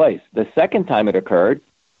in their place. The second time it occurred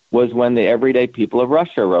was when the everyday people of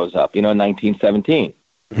Russia rose up, in 1917.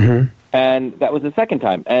 And that was the second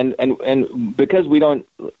time. And because we don't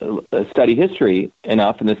study history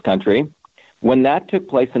enough in this country, when that took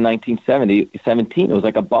place in 1917, it was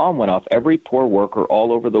like a bomb went off. Every poor worker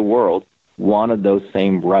all over the world wanted those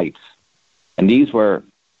same rights. And these were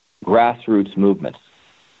grassroots movements.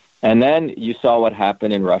 And then you saw what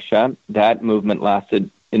happened in Russia. That movement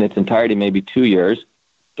lasted in its entirety maybe 2 years.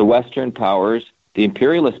 The Western powers, the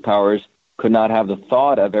imperialist powers, could not have the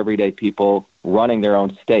thought of everyday people running their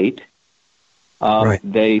own state.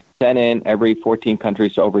 They sent in every 14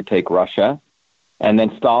 countries to overtake Russia. And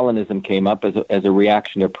then Stalinism came up as a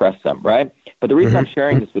reaction to oppress them, right? But the reason I'm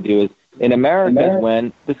sharing this with you is in America,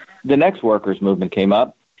 when the next workers' movement came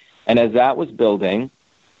up, and as that was building,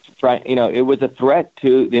 it was a threat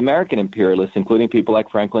to the American imperialists, including people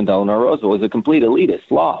like Franklin Delano Roosevelt, was a complete elitist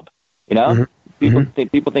slob.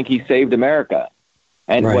 People think he saved America.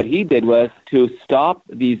 And what he did was to stop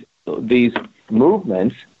these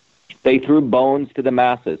movements. They threw bones to the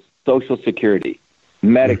masses, Social Security,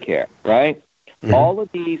 Medicare, right? All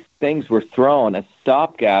of these things were thrown as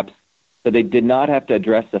stopgaps so they did not have to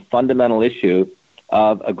address the fundamental issue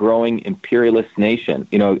of a growing imperialist nation,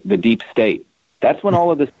 the deep state. That's when all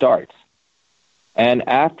of this starts. And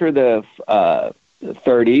after the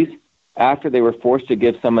 30s, after they were forced to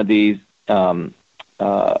give some of these, Band-Aid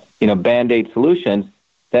solutions,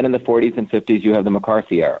 then in the 40s and 50s, you have the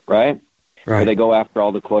McCarthy era, right? Where they go after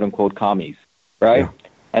all the quote-unquote commies, right? Yeah.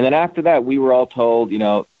 And then after that, we were all told,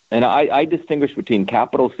 and I distinguish between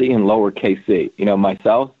capital C and lowercase c.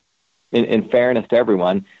 Myself, in fairness to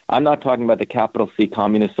everyone, I'm not talking about the capital C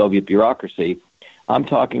communist Soviet bureaucracy. I'm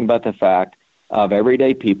talking about the fact of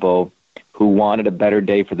everyday people who wanted a better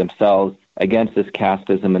day for themselves against this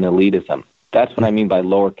casteism and elitism. That's what I mean by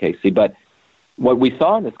lowercase c. But what we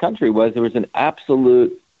saw in this country was there was an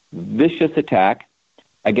absolute vicious attack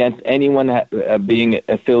against anyone being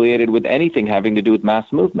affiliated with anything having to do with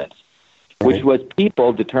mass movements, which was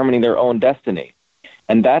people determining their own destiny.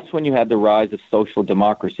 And that's when you had the rise of social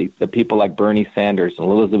democracy, the people like Bernie Sanders and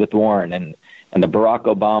Elizabeth Warren and the Barack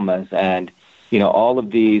Obamas and, all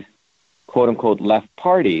of these quote-unquote left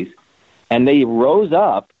parties. And they rose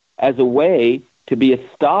up as a way to be a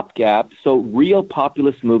stopgap so real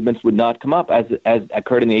populist movements would not come up as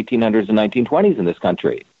occurred in the 1800s and 1920s in this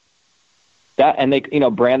country. And they,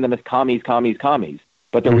 brand them as commies.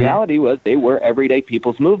 But the reality was they were everyday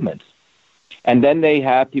people's movements. And then they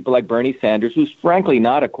have people like Bernie Sanders, who's frankly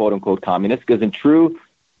not a quote-unquote communist, because in true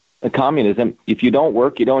communism, if you don't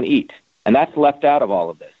work, you don't eat. And that's left out of all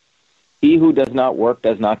of this. He who does not work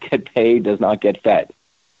does not get paid, does not get fed.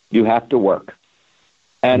 You have to work.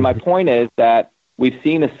 And my point is that we've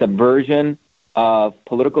seen a subversion of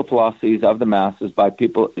political philosophies of the masses by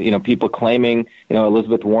people, people claiming,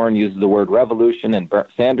 Elizabeth Warren uses the word revolution and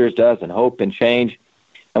Sanders does, and hope and change.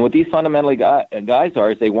 And what these fundamentally guys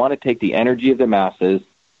are is they want to take the energy of the masses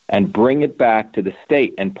and bring it back to the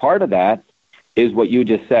state. And part of that is what you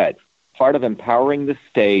just said. Part of empowering the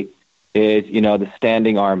state is, the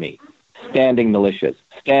standing army, standing militias,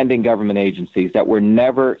 standing government agencies that were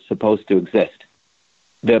never supposed to exist.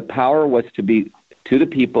 The power was to be to the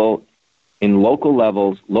people in local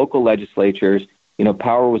levels, local legislatures.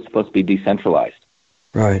 Power was supposed to be decentralized.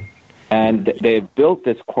 Right. And they built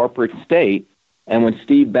this corporate state. And when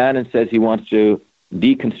Steve Bannon says he wants to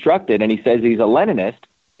deconstruct it and he says he's a Leninist,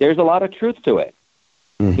 there's a lot of truth to it.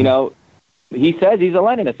 He says he's a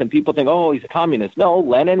Leninist and people think, oh, he's a communist. No,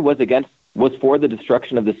 Lenin was for the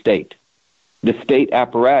destruction of the state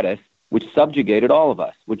apparatus, which subjugated all of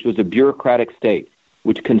us, which was a bureaucratic state,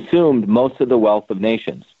 which consumed most of the wealth of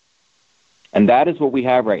nations. And that is what we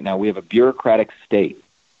have right now. We have a bureaucratic state.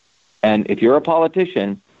 And if you're a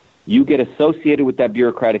politician, you get associated with that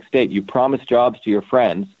bureaucratic state. You promise jobs to your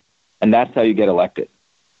friends, and that's how you get elected.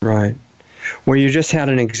 Right. Well, you just had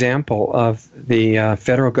an example of the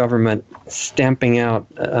federal government stamping out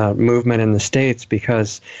movement in the states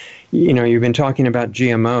because, you've been talking about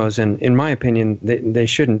GMOs, and in my opinion, they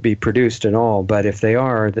shouldn't be produced at all. But if they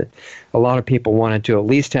are, a lot of people wanted to at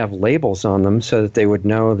least have labels on them so that they would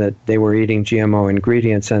know that they were eating GMO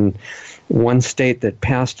ingredients. And one state that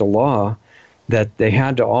passed a law that they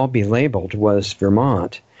had to all be labeled was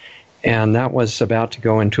Vermont. And that was about to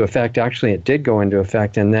go into effect. Actually, it did go into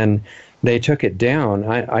effect, and then they took it down.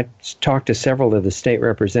 I talked to several of the state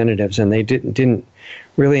representatives, and they didn't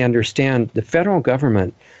really understand. The federal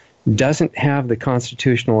government doesn't have the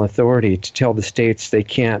constitutional authority to tell the states they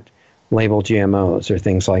can't label GMOs or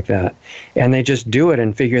things like that. And they just do it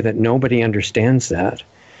and figure that nobody understands that.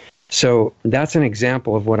 So that's an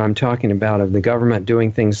example of what I'm talking about, of the government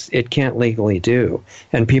doing things it can't legally do,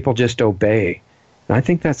 and people just obey. And I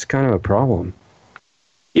think that's kind of a problem.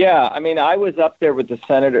 Yeah, I mean, I was up there with the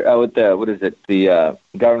senator, the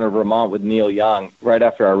governor of Vermont with Neil Young. Right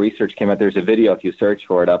after our research came out, there's a video, if you search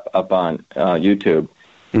for it, up on YouTube,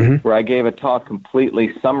 where I gave a talk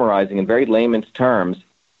completely summarizing in very layman's terms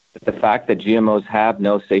the fact that GMOs have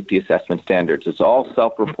no safety assessment standards. It's all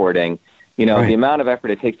self-reporting. Right. The amount of effort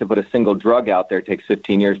it takes to put a single drug out there takes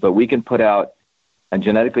 15 years, but we can put out a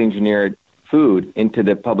genetically engineered food into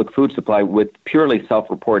the public food supply with purely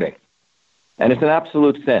self-reporting. And it's an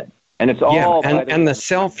absolute sin. And it's all... And the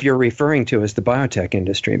self you're referring to is the biotech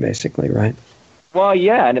industry, basically, right? Well,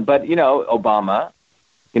 yeah, but, Obama,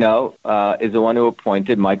 is the one who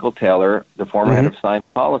appointed Michael Taylor, the former head of science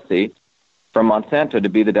policy, from Monsanto to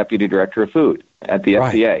be the deputy director of food at the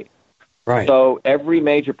FDA. Right. So every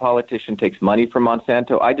major politician takes money from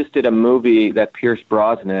Monsanto. I just did a movie that Pierce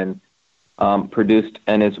Brosnan produced,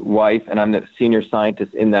 and his wife, and I'm the senior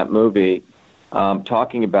scientist in that movie,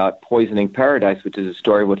 talking about Poisoning Paradise, which is a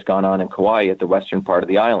story of what's gone on in Kauai at the western part of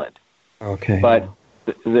the island. Okay. But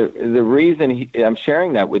the reason I'm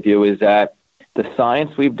sharing that with you is that the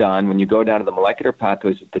science we've done, when you go down to the molecular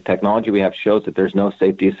pathways, the technology we have shows that there's no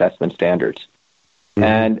safety assessment standards.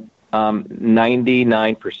 And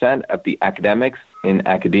 99% of the academics in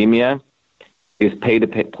academia is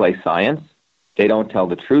pay-to-play science. They don't tell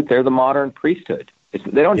the truth. They're the modern priesthood.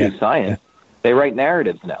 They don't do science. They write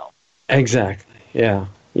narratives now. Exactly. Yeah.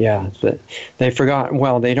 They forgot.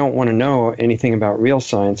 Well, they don't want to know anything about real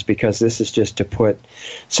science because this is just to put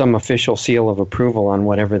some official seal of approval on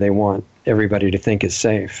whatever they want everybody to think is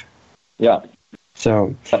safe. Yeah.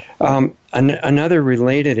 So another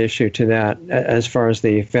related issue to that, as far as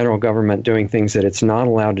the federal government doing things that it's not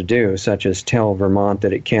allowed to do, such as tell Vermont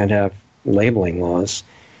that it can't have labeling laws,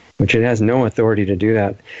 which it has no authority to do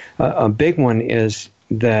that. A big one is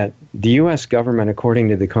that the U.S. government, according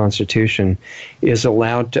to the Constitution, is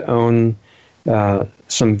allowed to own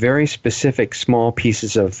some very specific small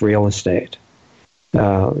pieces of real estate,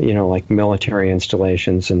 like military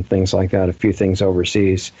installations and things like that, a few things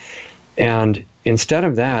overseas. And instead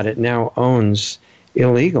of that, it now owns,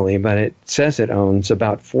 illegally, but it says it owns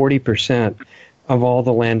about 40% of all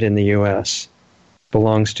the land in the U.S.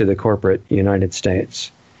 belongs to the corporate United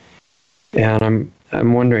States. And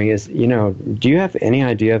I'm wondering, do you have any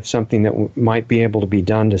idea of something that might be able to be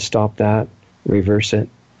done to stop that, reverse it?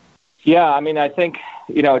 Yeah, I mean, I think,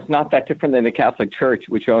 it's not that different than the Catholic Church,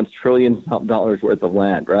 which owns trillions of dollars worth of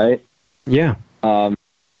land, right? Yeah.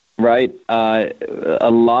 Right. A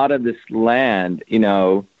lot of this land, it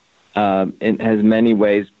has many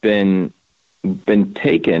ways been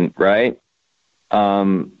taken, right?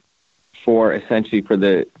 For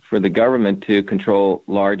the government to control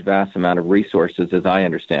large, vast amount of resources, as I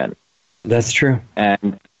understand. That's true.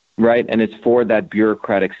 And it's for that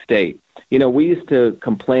bureaucratic state. We used to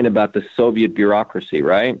complain about the Soviet bureaucracy,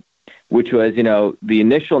 right? Which was, the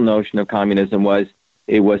initial notion of communism was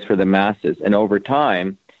it was for the masses, and over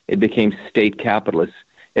time it became state capitalist.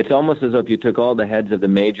 It's almost as if you took all the heads of the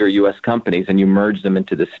major U.S. companies and you merged them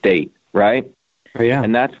into the state, right? Oh, yeah.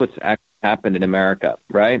 And that's what's actually happened in America,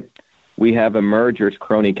 right? We have a merger's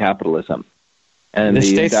crony capitalism. And the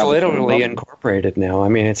state's literally incorporated now. I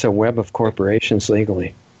mean, it's a web of corporations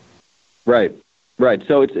legally. Right.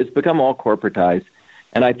 So it's become all corporatized.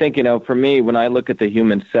 And I think, for me, when I look at the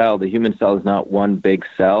human cell is not one big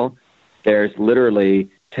cell. There's literally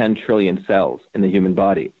 10 trillion cells in the human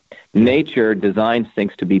body. Nature designs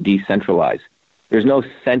things to be decentralized. There's no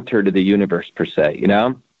center to the universe per se,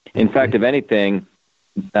 In fact, if anything,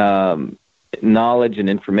 knowledge and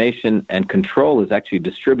information and control is actually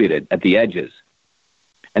distributed at the edges.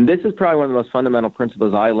 And this is probably one of the most fundamental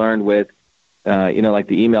principles I learned with, like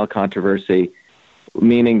the email controversy.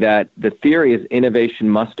 meaning that the theory is innovation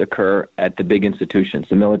must occur at the big institutions,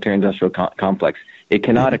 the military-industrial complex. It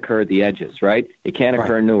cannot occur at the edges, right? It can't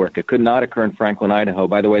occur in Newark. It could not occur in Franklin, Idaho.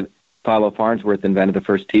 By the way, Philo Farnsworth invented the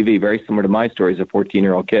first TV, very similar to my story as a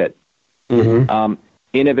 14-year-old kid.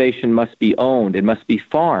 Innovation must be owned. It must be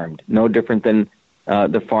farmed, no different than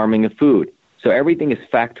the farming of food. So everything is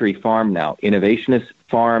factory farmed now. Innovation is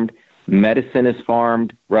farmed. Medicine is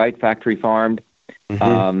farmed, right? Factory farmed.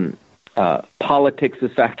 Politics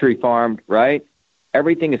is factory farmed, right?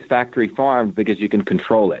 Everything is factory farmed because you can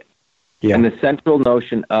control it. Yeah. And the central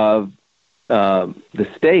notion of the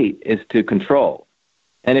state is to control.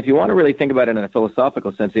 And if you want to really think about it in a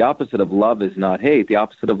philosophical sense, the opposite of love is not hate. The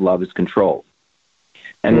opposite of love is control.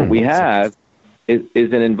 And what we have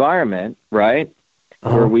is an environment, right,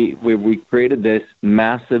 where we created this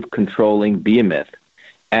massive controlling behemoth.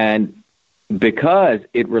 And because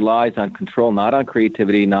it relies on control, not on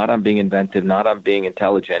creativity, not on being inventive, not on being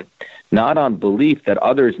intelligent, not on belief that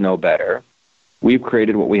others know better, we've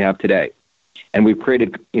created what we have today. And we've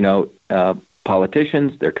created,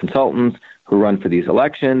 politicians, they're consultants who run for these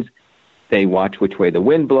elections. They watch which way the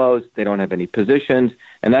wind blows. They don't have any positions.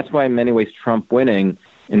 And that's why in many ways Trump winning,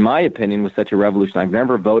 in my opinion, was such a revolution. I've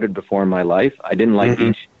never voted before in my life. I didn't like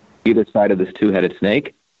either side of this two-headed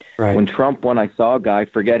snake. Right. When Trump won, I saw a guy,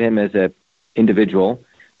 forget him as an individual,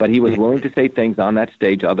 but he was willing to say things on that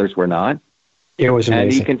stage others were not. It was amazing.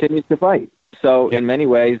 And he continues to fight. So in many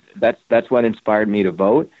ways, that's what inspired me to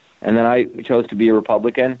vote. And then I chose to be a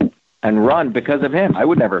Republican and run because of him. I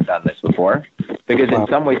would never have done this before because in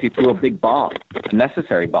some ways he threw a big bomb, a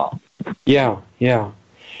necessary bomb. Yeah,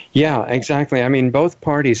 exactly. I mean, both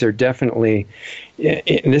parties are definitely,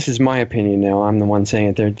 this is my opinion now, I'm the one saying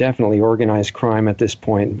it, they're definitely organized crime at this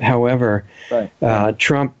point. However,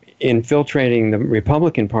 Trump infiltrating the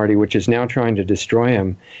Republican Party, which is now trying to destroy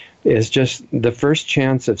him, is just the first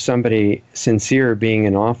chance of somebody sincere being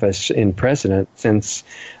in office in president since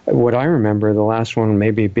what I remember, the last one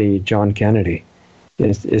maybe be John Kennedy.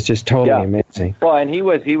 It's just totally amazing. Well, and he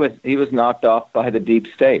was knocked off by the deep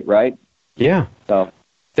state, right? Yeah. So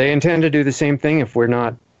they intend to do the same thing if we're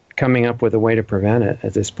not coming up with a way to prevent it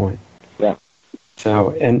at this point. Yeah.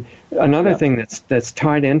 So, and another thing that's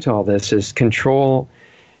tied into all this is control.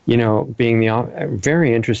 Being the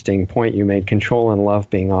very interesting point you made, control and love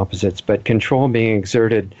being opposites, but control being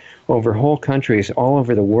exerted over whole countries all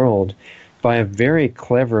over the world by a very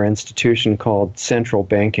clever institution called central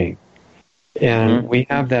banking. And we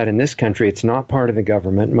have that in this country. It's not part of the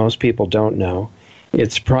government. Most people don't know.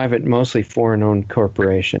 It's private, mostly foreign-owned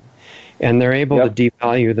corporation. And they're able to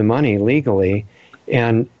devalue the money legally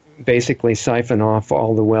and basically siphon off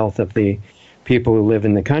all the wealth of the people who live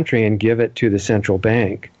in the country and give it to the central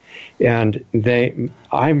bank. And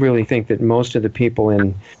I really think that most of the people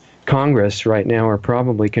in Congress right now are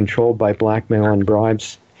probably controlled by blackmail and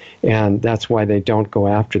bribes, and that's why they don't go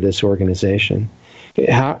after this organization.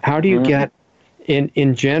 How do you get,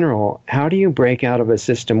 in general, how do you break out of a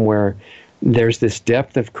system where there's this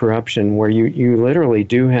depth of corruption where you literally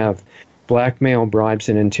do have blackmail, bribes,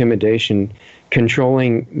 and intimidation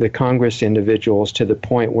controlling the Congress individuals to the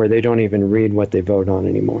point where they don't even read what they vote on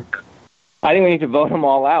anymore? I think we need to vote them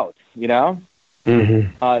all out,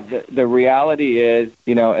 The reality is,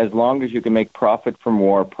 as long as you can make profit from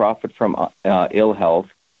war, profit from ill health,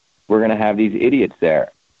 we're going to have these idiots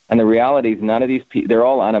there. And the reality is none of these people, they're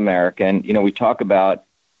all un-American. We talk about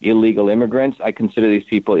illegal immigrants. I consider these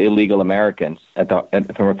people illegal Americans from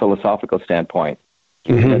a philosophical standpoint.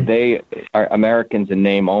 They are Americans in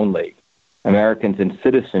name only, Americans in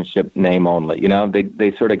citizenship name only.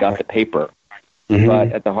 They sort of got the paper.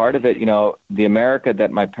 But at the heart of it, the America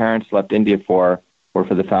that my parents left India for were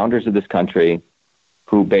for the founders of this country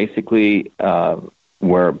who basically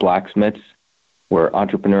were blacksmiths, were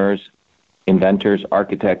entrepreneurs, inventors,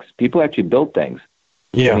 architects, people who actually built things.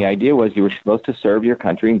 Yeah. And the idea was you were supposed to serve your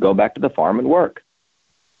country and go back to the farm and work.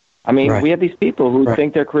 I mean, we have these people who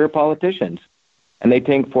think they're career politicians, and they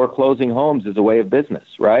think foreclosing homes is a way of business,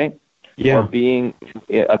 right? Yeah. Or being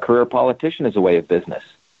a career politician is a way of business.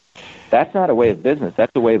 That's not a way of business.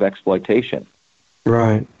 That's a way of exploitation.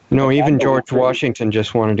 Right. No, even George Washington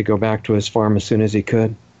just wanted to go back to his farm as soon as he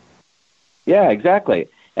could. Yeah, exactly.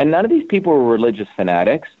 And none of these people were religious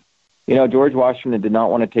fanatics. George Washington did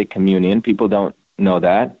not want to take communion. People don't know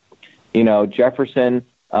that. Jefferson,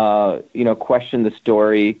 questioned the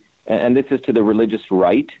story. And this is to the religious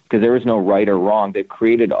right, because there is no right or wrong. They've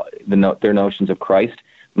created their notions of Christ.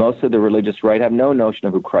 Most of the religious right have no notion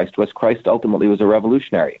of who Christ was. Christ ultimately was a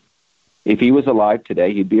revolutionary. If he was alive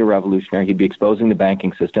today, he'd be a revolutionary. He'd be exposing the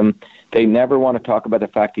banking system. They never want to talk about the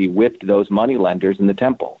fact he whipped those money lenders in the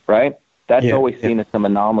temple, right? That's always seen as some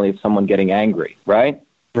anomaly of someone getting angry, right?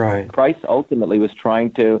 Right. Christ ultimately was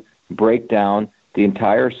trying to break down the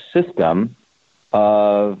entire system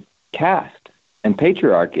of caste and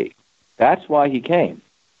patriarchy. That's why he came.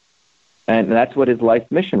 And that's what his life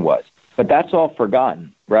mission was. But that's all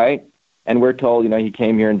forgotten, right? And we're told, he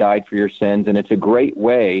came here and died for your sins, and it's a great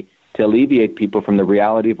way to alleviate people from the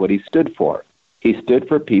reality of what he stood for. He stood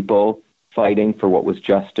for people fighting for what was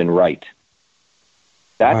just and right.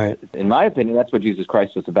 That's, right. In my opinion, that's what Jesus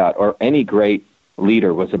Christ was about, or any great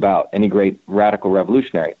leader was about, any great radical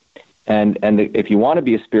revolutionary. And if you want to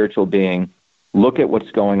be a spiritual being, look at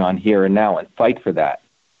what's going on here and now and fight for that.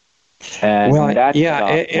 And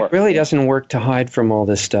it really doesn't work to hide from all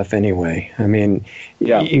this stuff anyway. I mean,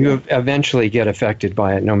 you eventually get affected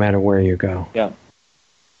by it no matter where you go. Yeah.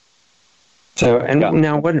 So,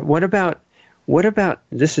 now what about,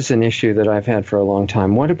 this is an issue that I've had for a long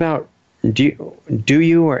time. What about, do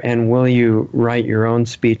you and will you write your own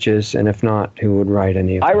speeches? And if not, who would write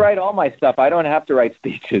any of them? I write all my stuff. I don't have to write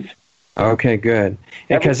speeches. Okay, good.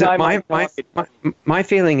 Because my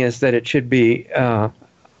feeling is that it should be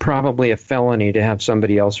probably a felony to have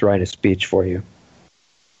somebody else write a speech for you.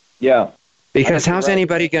 Yeah. Because how's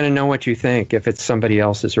anybody going to know what you think if it's somebody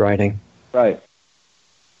else's writing? Right.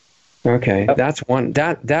 Okay, that's one.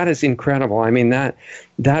 That is incredible. I mean, that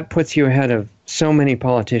puts you ahead of so many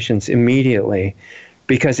politicians immediately,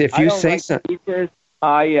 because if you say something,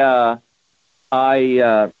 I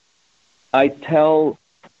tell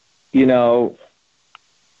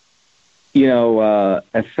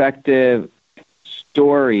effective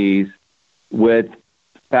stories with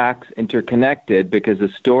facts interconnected, because the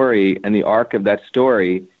story and the arc of that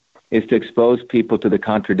story is to expose people to the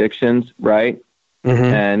contradictions, right? Mm-hmm.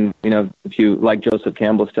 And, if you like Joseph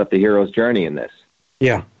Campbell's stuff, the hero's journey in this.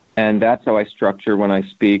 Yeah. And that's how I structure when I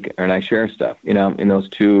speak and I share stuff, in those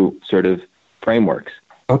two sort of frameworks.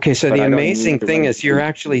 Okay, so the amazing thing is you're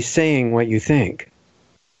actually saying what you think.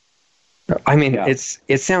 I mean,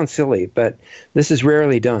 it sounds silly, but this is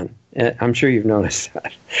rarely done. I'm sure you've noticed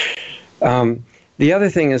that. The other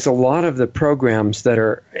thing is a lot of the programs that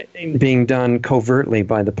are being done covertly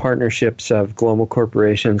by the partnerships of global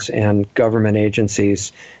corporations and government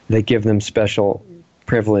agencies that give them special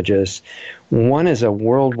privileges. One is a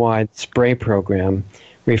worldwide spray program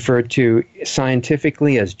referred to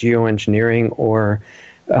scientifically as geoengineering, or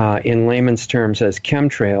in layman's terms as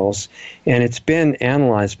chemtrails, and it's been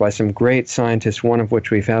analyzed by some great scientists, one of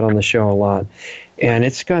which we've had on the show a lot, and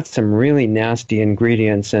it's got some really nasty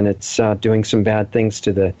ingredients, and it's doing some bad things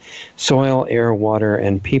to the soil, air, water,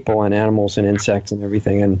 and people and animals and insects and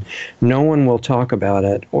everything, and no one will talk about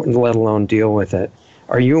it, or let alone deal with it.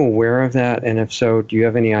 Are you aware of that? And if so, do you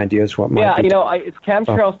have any ideas what might be? It's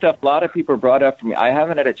chemtrail stuff. A lot of people brought up for me. I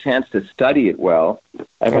haven't had a chance to study it well.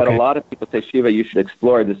 I've had a lot of people say, Shiva, you should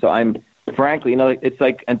explore this. So I'm, frankly, it's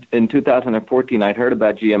like in 2014, I'd heard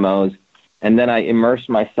about GMOs, and then I immersed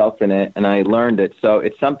myself in it, and I learned it. So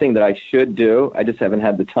it's something that I should do. I just haven't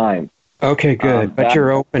had the time. Okay, good. But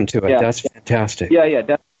you're open to it. Yeah, that's fantastic.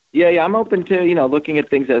 Yeah, I'm open to, looking at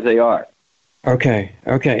things as they are. Okay.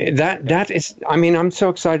 That is, I mean, I'm so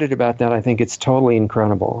excited about that. I think it's totally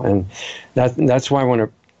incredible. And that's why I want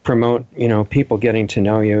to promote, people getting to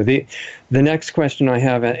know you. The next question I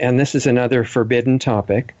have, and this is another forbidden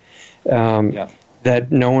topic,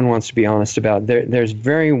 that no one wants to be honest about. There's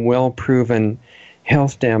very well proven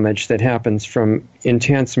health damage that happens from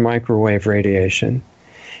intense microwave radiation.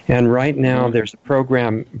 And right now, there's a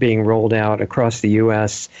program being rolled out across the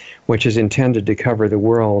U.S., which is intended to cover the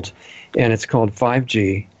world, and it's called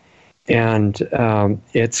 5G. And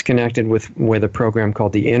it's connected with a program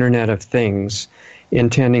called the Internet of Things,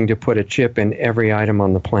 intending to put a chip in every item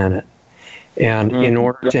on the planet. And in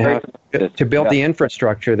order to build the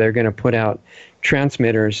infrastructure, they're going to put out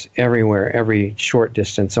transmitters everywhere, every short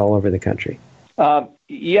distance all over the country.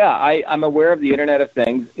 I'm aware of the Internet of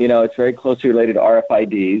Things. It's very closely related to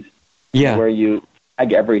RFIDs, where you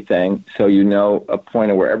tag everything, so a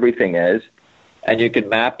point of where everything is, and you can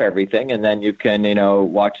map everything, and then you can,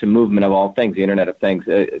 watch the movement of all things, the Internet of Things.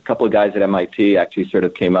 A couple of guys at MIT actually sort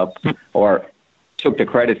of came up or took the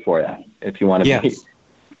credit for that, if you want to be.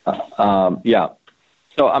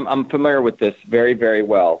 So I'm familiar with this very, very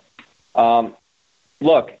well.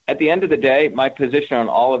 Look, at the end of the day, my position on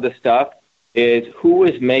all of this stuff is who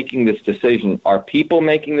is making this decision? Are people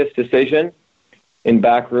making this decision in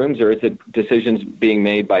back rooms, or is it decisions being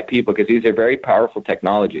made by people? Because these are very powerful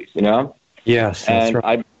technologies, Yes, that's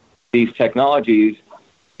right. These technologies,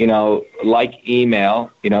 like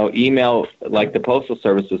email, like the Postal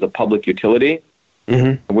Service was a public utility,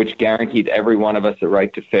 which guaranteed every one of us the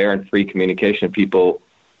right to fair and free communication. People,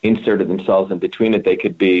 inserted themselves in between it, they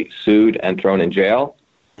could be sued and thrown in jail.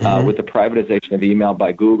 With the privatization of email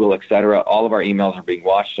by Google, et cetera, all of our emails are being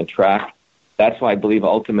watched and tracked. That's why I believe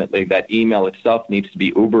ultimately that email itself needs to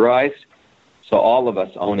be Uberized, so all of us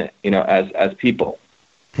own it, as people.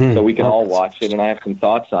 So we can all watch it, and I have some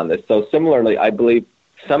thoughts on this. So similarly, I believe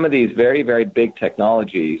some of these very, very big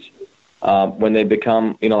technologies, when they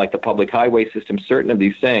become, like the public highway system, certain of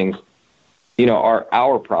these things, are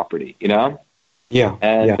our property, Yeah.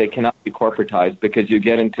 And they cannot be corporatized because you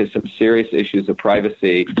get into some serious issues of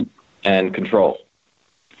privacy and control.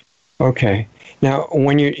 Okay. Now,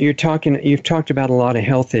 when you've talked about a lot of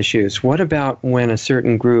health issues. What about when a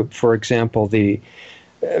certain group, for example, it's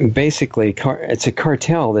a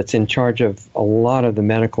cartel that's in charge of a lot of the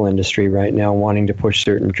medical industry right now, wanting to push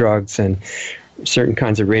certain drugs and certain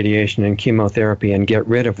kinds of radiation and chemotherapy and get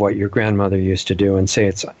rid of what your grandmother used to do and say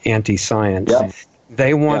it's anti-science. Yeah.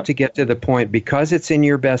 They want to get to the point, because it's in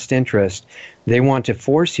your best interest, they want to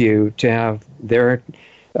force you to have their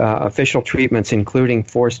official treatments, including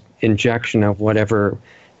forced injection of whatever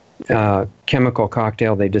chemical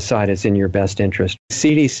cocktail they decide is in your best interest.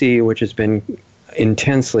 CDC, which has been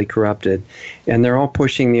intensely corrupted, and they're all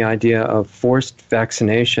pushing the idea of forced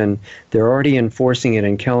vaccination. They're already enforcing it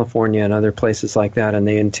in California and other places like that, and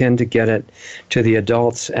they intend to get it to the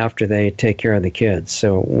adults after they take care of the kids.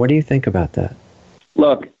 So what do you think about that?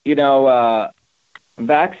 Look,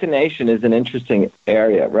 vaccination is an interesting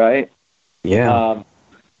area, right? Yeah.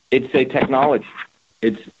 It's a technology.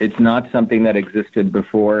 It's not something that existed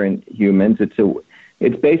before in humans.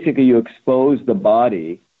 It's basically you expose the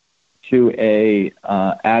body to a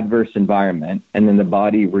adverse environment, and then the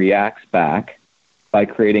body reacts back by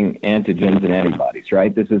creating antigens and antibodies,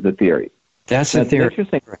 right? This is the theory. That's the theory.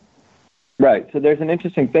 Interesting. Right. So there's an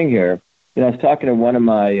interesting thing here. I was talking to one of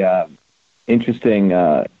my interesting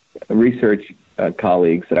research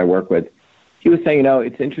colleagues that I work with. He was saying,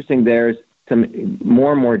 it's interesting, there's some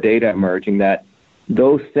more and more data emerging that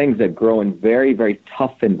those things that grow in very, very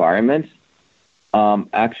tough environments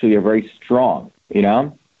actually are very strong,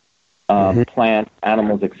 plants,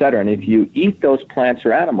 animals, et cetera. And if you eat those plants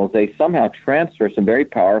or animals, they somehow transfer some very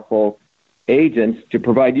powerful agents to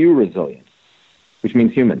provide you resilience, which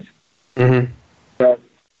means humans. Mm-hmm. So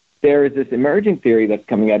there is this emerging theory that's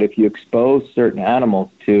coming out. If you expose certain animals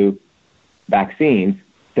to vaccines,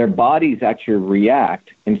 their bodies actually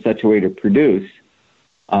react in such a way to produce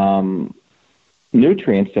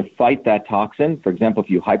nutrients to fight that toxin. For example, if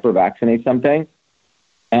you hypervaccinate something,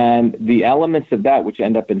 and the elements of that, which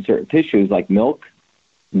end up in certain tissues like milk,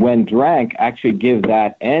 when drank, actually give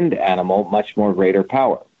that end animal much more greater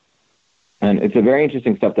power. And it's a very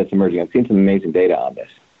interesting stuff that's emerging. I've seen some amazing data on this.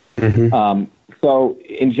 Mm-hmm. So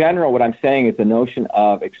in general, what I'm saying is the notion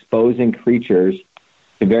of exposing creatures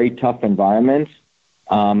to very tough environments,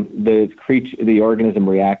 the organism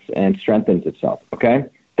reacts and strengthens itself. Okay,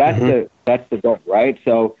 that's the goal, right?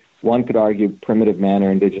 So one could argue primitive man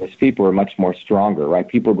or indigenous people are much more stronger, right?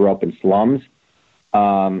 People who grew up in slums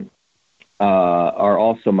are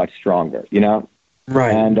also much stronger,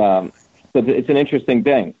 Right. And so it's an interesting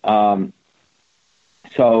thing.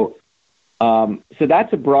 So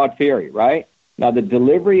that's a broad theory, right? Now, the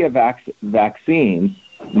delivery of vaccines,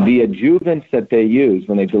 the adjuvants that they use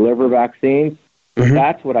when they deliver vaccines,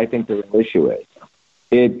 that's what I think the real issue is.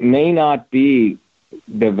 It may not be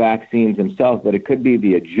the vaccines themselves, but it could be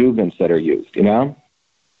the adjuvants that are used,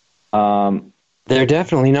 They're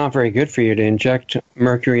definitely not very good for you to inject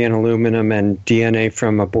mercury and aluminum and DNA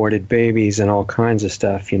from aborted babies and all kinds of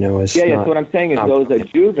stuff, So what I'm saying is those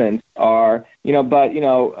adjuvants are,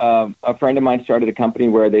 a friend of mine started a company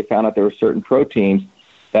where they found out there were certain proteins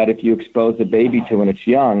that if you expose a baby to when it's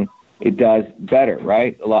young, it does better,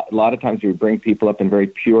 right? A lot of times we bring people up in very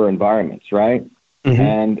pure environments, right? Mm-hmm.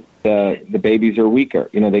 And the babies are weaker.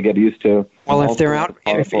 They get used to. Well, if they're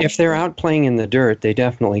out playing in the dirt, they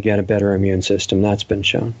definitely get a better immune system. That's been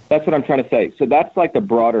shown. That's what I'm trying to say. So that's like the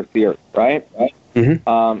broader theory, right? Mm-hmm.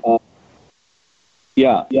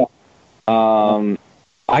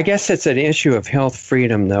 I guess it's an issue of health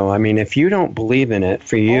freedom, though. I mean, if you don't believe in it,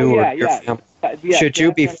 for you or your family, should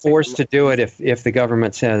you be forced to do it if the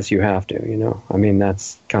government says you have to? I mean,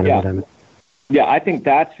 that's kind of what I mean. Yeah, I think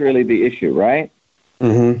that's really the issue, right?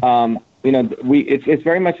 Mm-hmm. It's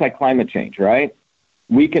very much like climate change, right?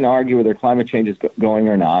 We can argue whether climate change is going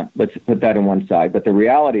or not. Let's put that on one side. But the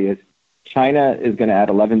reality is China is going to add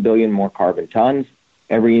 11 billion more carbon tons.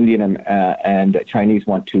 Every Indian and Chinese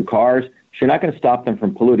want 2 cars. So you're not going to stop them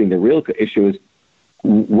from polluting. The real issue is,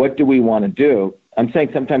 what do we want to do? I'm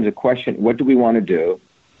saying sometimes a question, what do we want to do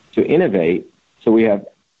to innovate so we have,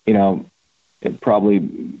 probably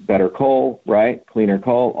better coal, right? Cleaner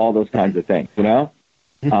coal, all those kinds of things, you know?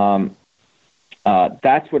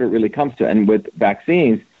 That's what it really comes to. And with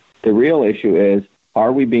vaccines, the real issue is,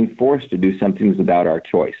 are we being forced to do some things without our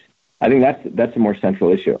choice? I think that's a more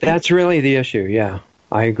central issue. That's really the issue, yeah.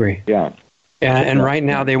 I agree. Yeah. And right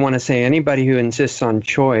now they want to say anybody who insists on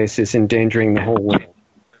choice is endangering the whole world.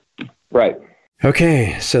 Right.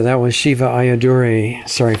 Okay, so that was Shiva Ayyadurai.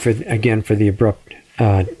 Sorry for the abrupt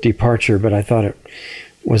departure, but I thought it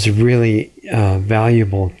was a really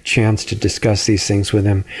valuable chance to discuss these things with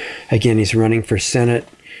him. Again, he's running for Senate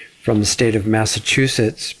from the state of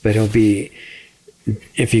Massachusetts, but he'll be,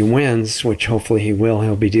 if he wins, which hopefully he will,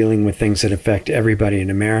 he'll be dealing with things that affect everybody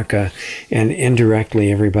in America and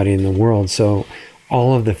indirectly everybody in the world. So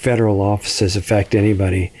all of the federal offices affect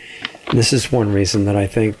anybody. This is one reason that I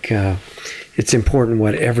think it's important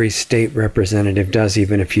what every state representative does,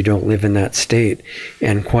 even if you don't live in that state,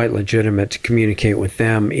 and quite legitimate to communicate with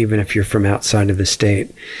them, even if you're from outside of the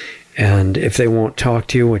state. And if they won't talk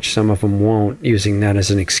to you, which some of them won't, using that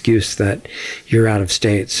as an excuse that you're out of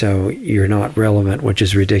state, so you're not relevant, which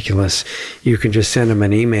is ridiculous, you can just send them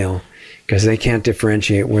an email, because they can't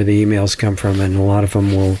differentiate where the emails come from, and a lot of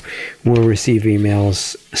them will receive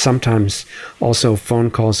emails, sometimes also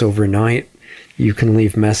phone calls overnight. You can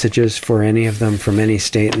leave messages for any of them from any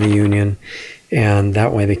state in the union, and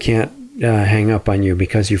that way they can't hang up on you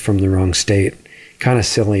because you're from the wrong state. Kind of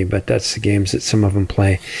silly, but that's the games that some of them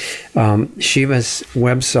play. Shiva's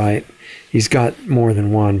website, he's got more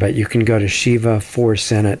than one, but you can go to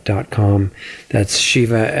shiva4senate.com. That's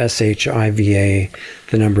Shiva, S-H-I-V-A,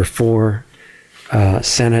 the number 4,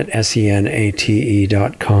 Senate,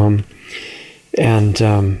 SENATE.com. And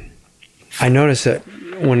I noticed that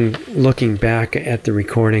when looking back at the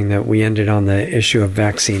recording that we ended on the issue of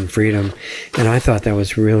vaccine freedom, and I thought that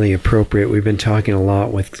was really appropriate. We've been talking a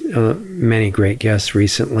lot with many great guests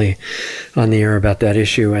recently on the air about that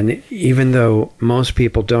issue, and even though most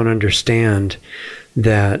people don't understand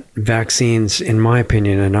that vaccines, in my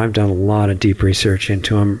opinion, and I've done a lot of deep research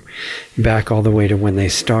into them back all the way to when they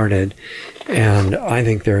started, and I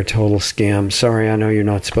think they're a total scam. Sorry, I know you're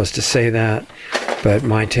not supposed to say that, but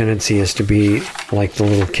my tendency is to be like the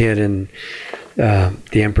little kid in The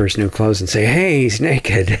Emperor's New Clothes and say, hey, he's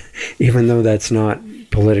naked, even though that's not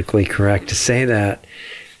politically correct to say that.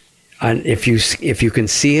 And if you can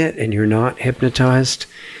see it and you're not hypnotized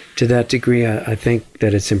to that degree, I think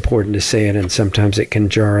that it's important to say it, and sometimes it can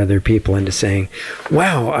jar other people into saying,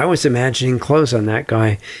 wow, I was imagining clothes on that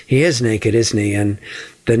guy. He is naked, isn't he? And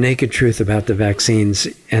the naked truth about the vaccines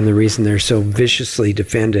and the reason they're so viciously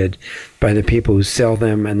defended by the people who sell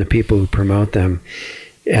them and the people who promote them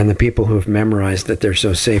and the people who have memorized that they're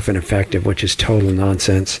so safe and effective, which is total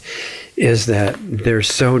nonsense, is that they're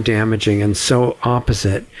so damaging and so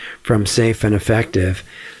opposite from safe and effective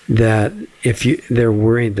that they're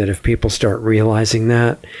worried that if people start realizing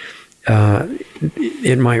that,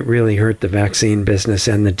 it might really hurt the vaccine business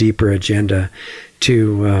and the deeper agenda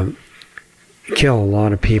to kill a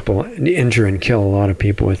lot of people, injure and kill a lot of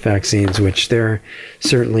people with vaccines, which they're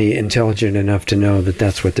certainly intelligent enough to know that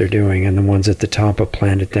that's what they're doing, and the ones at the top have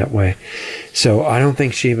planned it that way. So I don't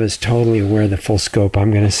think Shiva's totally aware of the full scope.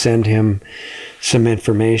 I'm going to send him some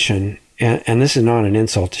information, and this is not an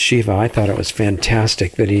insult to Shiva. I thought it was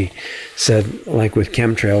fantastic that he said, like with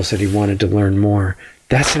chemtrails, that he wanted to learn more.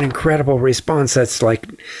 That's an incredible response. That's like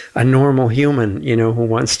a normal human, who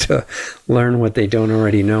wants to learn what they don't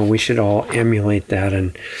already know. We should all emulate that.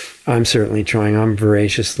 And I'm certainly trying. I'm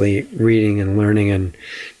voraciously reading and learning and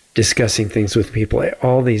discussing things with people.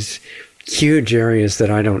 All these huge areas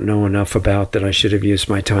that I don't know enough about, that I should have used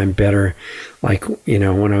my time better, like,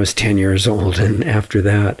 when I was 10 years old and after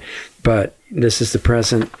that. But this is the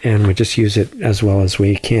present, and we just use it as well as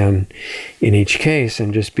we can in each case,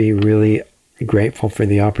 and just be really grateful for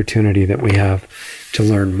the opportunity that we have to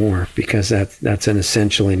learn more, because that's an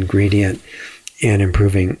essential ingredient in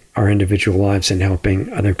improving our individual lives and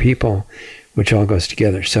helping other people, which all goes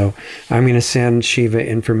together. So I'm going to send Shiva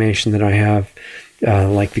information that I have,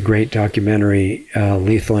 like the great documentary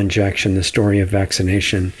Lethal Injection, the story of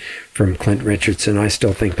vaccination from Clint Richardson. I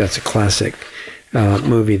still think that's a classic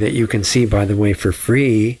movie that you can see, by the way, for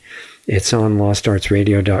free. It's on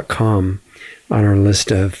LostArtsRadio.com. on our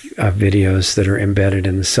list of videos that are embedded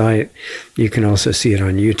in the site. You can also see it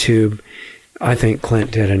on YouTube. I think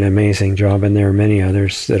Clint did an amazing job, and there are many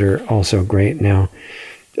others that are also great now.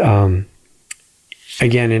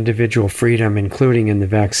 Again, individual freedom, including in the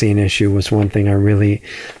vaccine issue, was one thing I really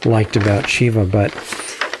liked about Shiva. But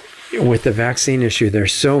with the vaccine issue, they're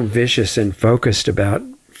so vicious and focused about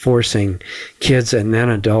forcing kids and then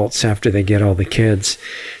adults, after they get all the kids,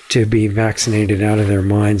 to be vaccinated out of their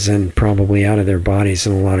minds and probably out of their bodies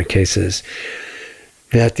in a lot of cases.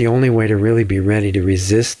 That the only way to really be ready to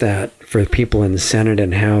resist that for people in the Senate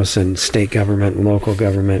and House and state government and local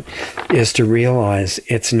government is to realize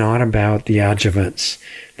it's not about the adjuvants.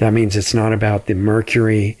 That means it's not about the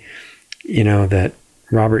mercury, that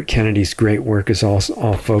Robert Kennedy's great work is all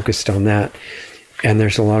focused on that. And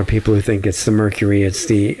there's a lot of people who think it's the mercury, it's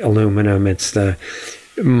the aluminum, it's the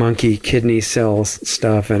monkey kidney cells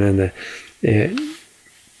stuff, and then the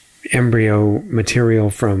embryo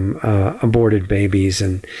material from aborted babies,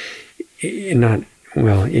 and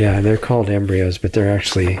they're called embryos, but they're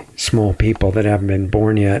actually small people that haven't been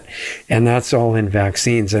born yet. And that's all in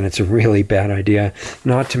vaccines, and it's a really bad idea.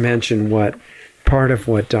 Not to mention part of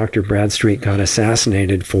what Dr. Bradstreet got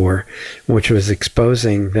assassinated for, which was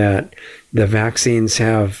exposing that the vaccines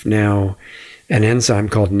have now an enzyme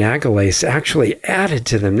called nagalase actually added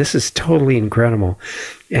to them. This is totally incredible.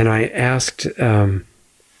 And I asked our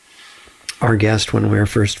guest when we were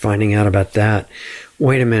first finding out about that,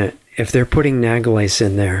 wait a minute, if they're putting nagalase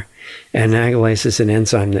in there, and nagalase is an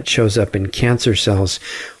enzyme that shows up in cancer cells,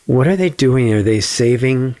 what are they doing? Are they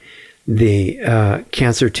saving the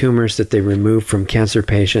cancer tumors that they remove from cancer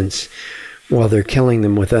patients while they're killing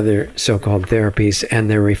them with other so-called therapies, and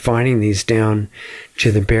they're refining these down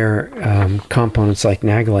to the bare components like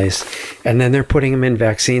nagalase, and then they're putting them in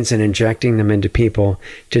vaccines and injecting them into people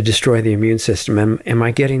to destroy the immune system? Am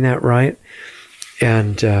I getting that right?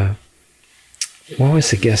 And what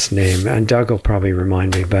was the guest's name? And Doug will probably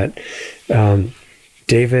remind me, but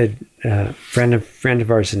David, friend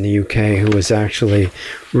of ours in the UK, who was actually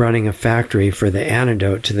running a factory for the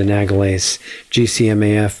antidote to the nagalase,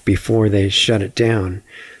 GCMAF, before they shut it down,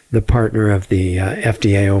 the partner of the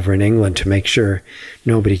FDA over in England, to make sure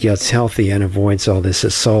nobody gets healthy and avoids all this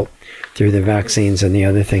assault through the vaccines and the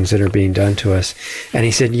other things that are being done to us. And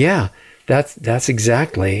he said, yeah, that's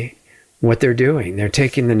exactly what they're doing. They're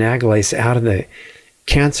taking the nagalase out of the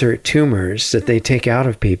cancer tumors that they take out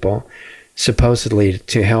of people, supposedly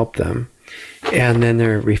to help them. And then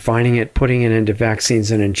they're refining it, putting it into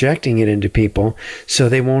vaccines and injecting it into people so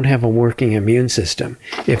they won't have a working immune system.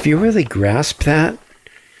 If you really grasp that,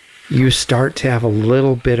 you start to have a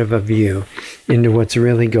little bit of a view into what's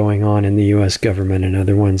really going on in the U.S. government and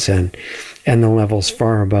other ones, and the levels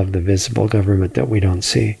far above the visible government that we don't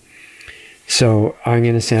see. So I'm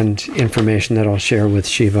going to send information that I'll share with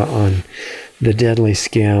Shiva on the deadly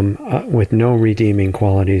scam with no redeeming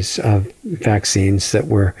qualities of vaccines that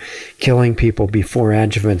were killing people before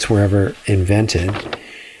adjuvants were ever invented.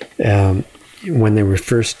 When they were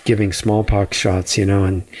first giving smallpox shots,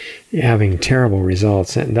 and having terrible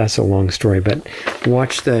results. And that's a long story, but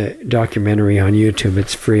watch the documentary on YouTube.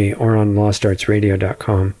 It's free, or on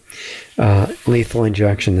LostArtsRadio.com. Lethal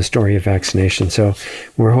Injection, the story of vaccination. So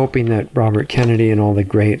we're hoping that Robert Kennedy and all the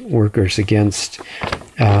great workers against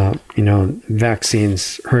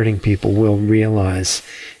vaccines hurting people will realize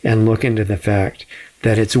and look into the fact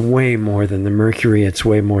that it's way more than the mercury, it's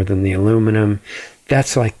way more than the aluminum.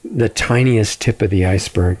 That's like the tiniest tip of the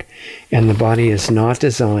iceberg. And the body is not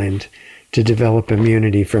designed to develop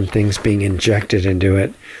immunity from things being injected into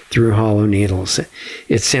it through hollow needles.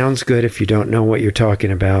 It sounds good if you don't know what you're talking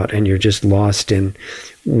about and you're just lost in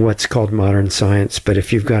what's called modern science. But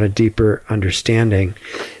if you've got a deeper understanding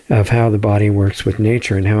of how the body works with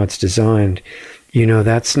nature and how it's designed,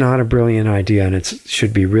 that's not a brilliant idea. And it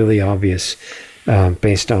should be really obvious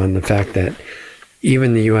based on the fact that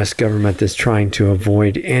even the U.S. government is trying to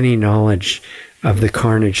avoid any knowledge of the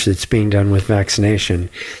carnage that's being done with vaccination,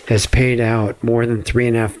 has paid out more than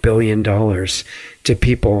 $3.5 billion to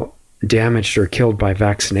people damaged or killed by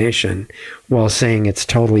vaccination, while saying it's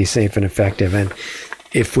totally safe and effective. And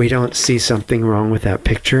if we don't see something wrong with that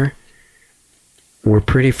picture, we're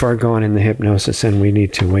pretty far gone in the hypnosis, and we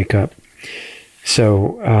need to wake up.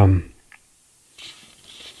 So,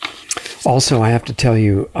 also, I have to tell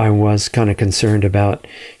you, I was kind of concerned about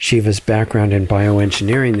Shiva's background in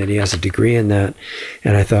bioengineering, that he has a degree in that.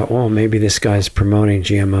 And I thought, well, maybe this guy's promoting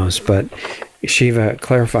GMOs. But Shiva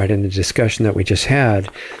clarified in the discussion that we just had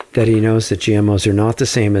that he knows that GMOs are not the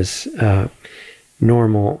same as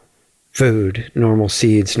normal food, normal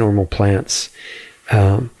seeds, normal plants.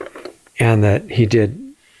 And that he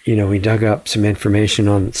did, he dug up some information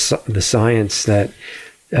on the science that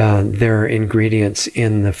there are ingredients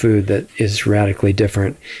in the food that is radically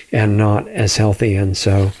different and not as healthy. And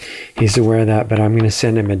so he's aware of that, but I'm going to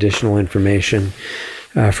send him additional information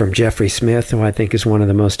from Jeffrey Smith, who I think is one of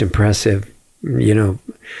the most impressive,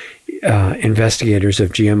 investigators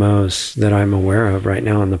of GMOs that I'm aware of right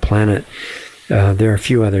now on the planet. There are a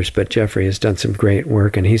few others, but Jeffrey has done some great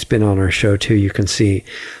work, and he's been on our show too. You can see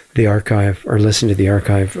the archive or listen to the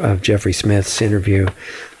archive of Jeffrey Smith's interview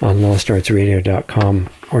on LostArtsRadio.com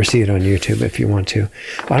or see it on YouTube if you want to.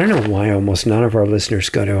 I don't know why almost none of our listeners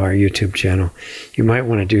go to our YouTube channel. You might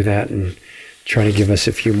want to do that and try to give us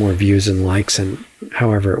a few more views and likes, and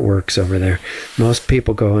however it works over there. Most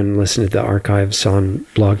people go and listen to the archives on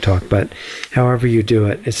Blog Talk, but however you do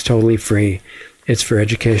it, it's totally free. It's for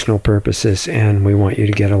educational purposes, and we want you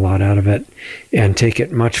to get a lot out of it and take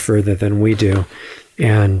it much further than we do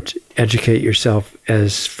and educate yourself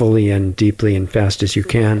as fully and deeply and fast as you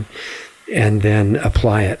can, and then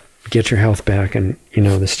apply it. Get your health back, and,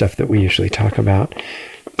 the stuff that we usually talk about.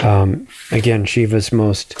 Again, Shiva's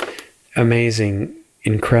most amazing,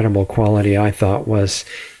 incredible quality, I thought, was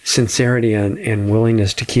sincerity and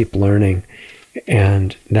willingness to keep learning.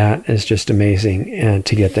 And that is just amazing, and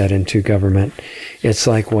to get that into government. It's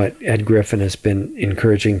like what Ed Griffin has been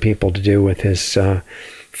encouraging people to do with his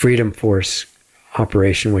Freedom Force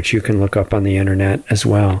operation, which you can look up on the internet as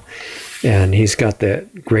well. And he's got the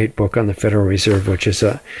great book on the Federal Reserve, which is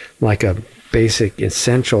like a basic,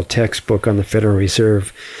 essential textbook on the Federal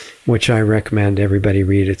Reserve, which I recommend everybody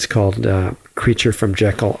read. It's called Creature from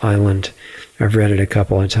Jekyll Island. I've read it a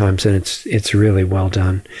couple of times, and it's really well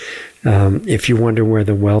done. If you wonder where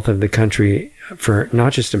the wealth of the country, for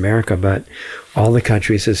not just America, but all the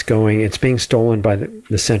countries, is going, it's being stolen by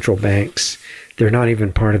the central banks. They're not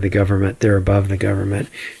even part of the government. They're above the government,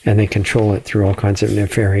 and they control it through all kinds of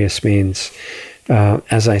nefarious means.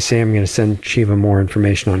 As I say, I'm going to send Shiva more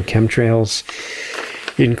information on chemtrails,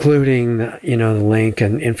 including the link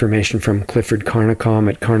and information from Clifford Carnicom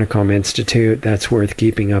at Carnicom Institute. That's worth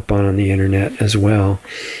keeping up on the internet as well.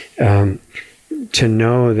 To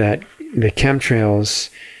know that the chemtrails,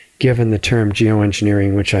 given the term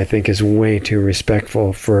geoengineering, which I think is way too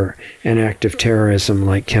respectful for an act of terrorism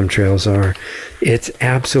like chemtrails are, it's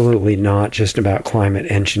absolutely not just about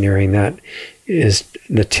climate engineering. That is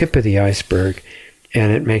the tip of the iceberg,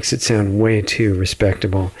 and it makes it sound way too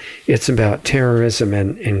respectable. It's about terrorism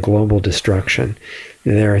and global destruction.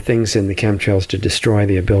 There are things in the chemtrails to destroy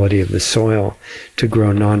the ability of the soil to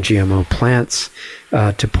grow non-GMO plants,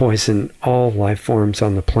 to poison all life forms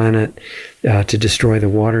on the planet, to destroy the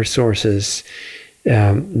water sources.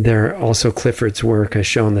 There also, Clifford's work has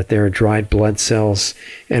shown that there are dried blood cells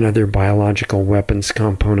and other biological weapons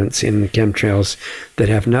components in the chemtrails that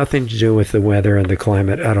have nothing to do with the weather and the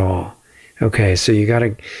climate at all. Okay, so you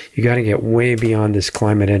gotta get way beyond this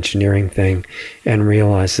climate engineering thing and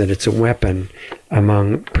realize that it's a weapon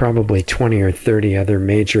among probably 20 or 30 other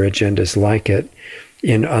major agendas like it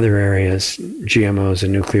in other areas, GMOs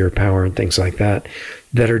and nuclear power and things like that,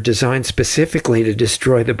 that are designed specifically to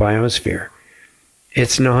destroy the biosphere.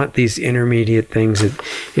 It's not these intermediate things.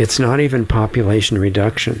 It's not even population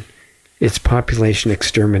reduction. It's population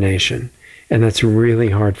extermination. And that's really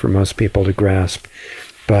hard for most people to grasp.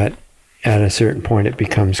 But at a certain point, it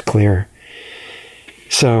becomes clear.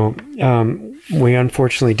 So we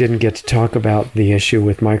unfortunately didn't get to talk about the issue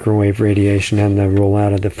with microwave radiation and the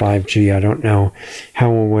rollout of the 5G. I don't know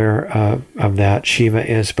how aware of that Shiva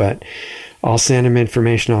is, but I'll send him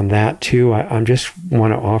information on that too. I just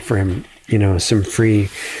want to offer him, some free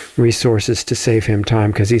resources to save him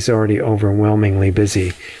time, because he's already overwhelmingly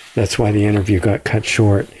busy. That's why the interview got cut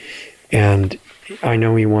short. And I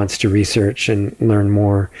know he wants to research and learn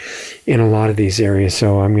more in a lot of these areas,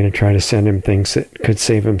 so I'm going to try to send him things that could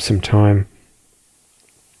save him some time.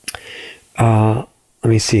 Let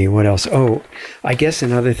me see, what else? Oh, I guess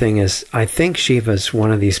another thing is, I think Shiva's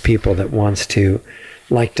one of these people that wants to,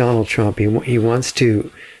 like Donald Trump, he wants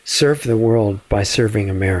to serve the world by serving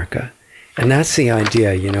America. And that's the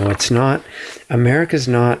idea, it's not, America's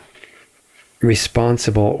not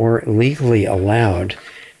responsible or legally allowed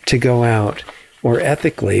to go out, or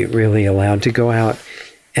ethically really allowed to go out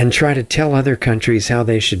and try to tell other countries how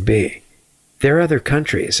they should be. They're other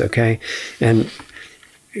countries, okay? And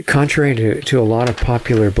contrary to a lot of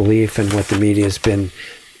popular belief and what the media has been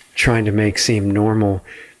trying to make seem normal,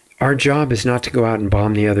 our job is not to go out and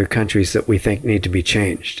bomb the other countries that we think need to be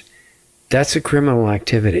changed. That's a criminal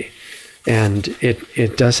activity, and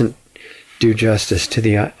it doesn't do justice to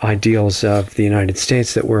the ideals of the United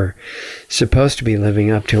States that we're supposed to be living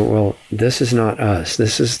up to. Well, this is not us.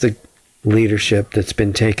 This is the leadership that's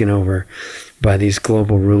been taken over by these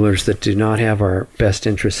global rulers that do not have our best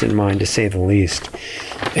interests in mind, to say the least.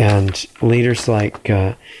 And leaders like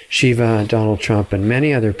Shiva, Donald Trump, and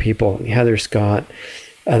many other people, Heather Scott,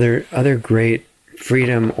 other great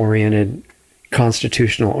freedom-oriented,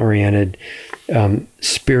 constitutional-oriented,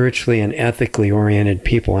 spiritually and ethically oriented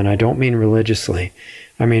people, and I don't mean religiously,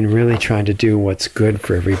 I mean, really trying to do what's good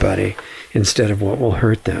for everybody instead of what will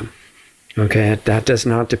hurt them. Okay, that does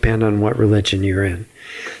not depend on what religion you're in.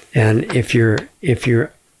 And if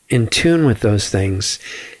you're in tune with those things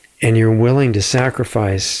and you're willing to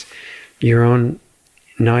sacrifice your own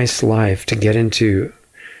nice life to get into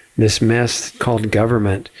this mess called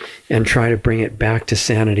government and try to bring it back to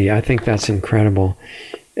sanity, I think that's incredible.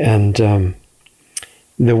 And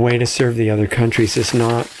the way to serve the other countries is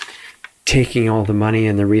not taking all the money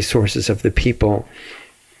and the resources of the people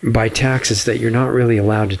by taxes that you're not really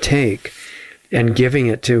allowed to take and giving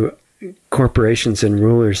it to corporations and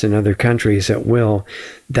rulers in other countries at will.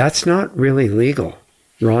 That's not really legal.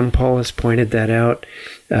 Ron Paul has pointed that out.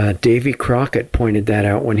 Davy Crockett pointed that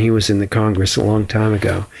out when he was in the Congress a long time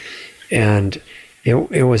ago. And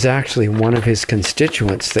it was actually one of his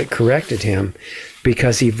constituents that corrected him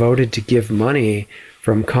because he voted to give money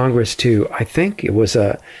from Congress to, I think it was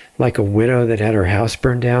like a widow that had her house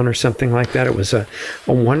burned down or something like that. It was a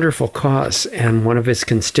wonderful cause. And one of his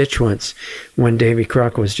constituents, when Davy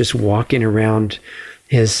Crockett was just walking around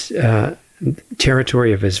his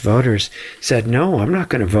territory of his voters, said, "No, I'm not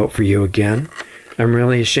going to vote for you again. I'm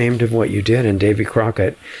really ashamed of what you did." And Davy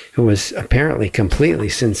Crockett, who was apparently completely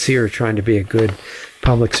sincere, trying to be a good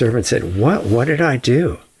public servant, said, What did I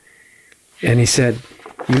do? And he said,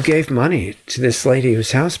 "You gave money to this lady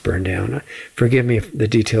whose house burned down." Forgive me if the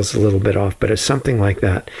details are a little bit off, but it's something like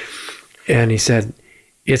that. And he said,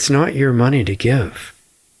 "It's not your money to give."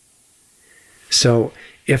 So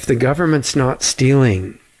if the government's not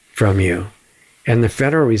stealing from you and the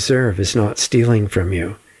Federal Reserve is not stealing from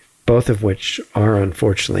you, both of which are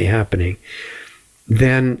unfortunately happening,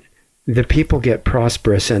 then the people get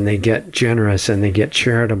prosperous and they get generous and they get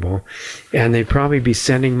charitable, and they'd probably be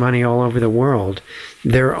sending money all over the world,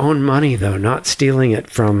 their own money though, not stealing it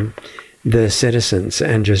from the citizens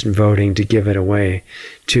and just voting to give it away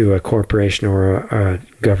to a corporation or a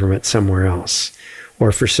government somewhere else,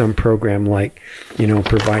 or for some program like,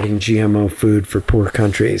 providing GMO food for poor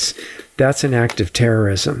countries. That's an act of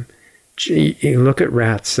terrorism. You look at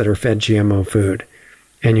rats that are fed GMO food,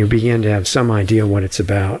 and you begin to have some idea what it's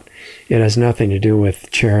about. It has nothing to do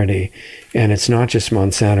with charity. And it's not just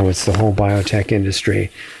Monsanto, it's the whole biotech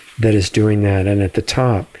industry that is doing that. And at the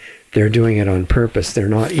top, they're doing it on purpose. They're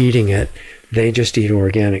not eating it. They just eat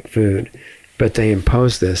organic food. But they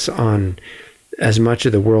impose this on as much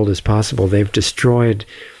of the world as possible. They've destroyed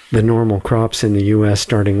the normal crops in the U.S.,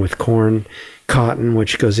 starting with corn, cotton,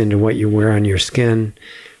 which goes into what you wear on your skin,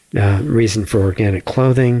 reason for organic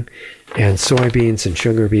clothing, and soybeans and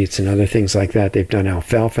sugar beets and other things like that. They've done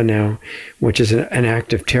alfalfa now, which is an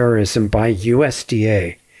act of terrorism by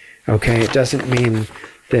USDA. Okay, it doesn't mean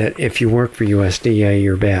that if you work for USDA,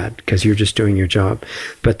 you're bad, because you're just doing your job.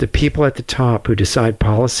 But the people at the top who decide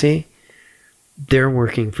policy, they're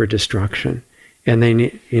working for destruction. And they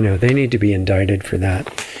need to be indicted for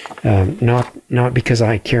that. Not because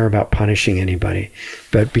I care about punishing anybody,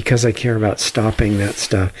 but because I care about stopping that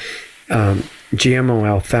stuff. GMO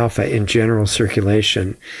alfalfa in general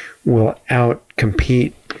circulation will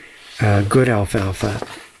outcompete good alfalfa,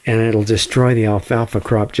 and it'll destroy the alfalfa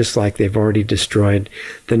crop just like they've already destroyed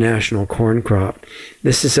the national corn crop.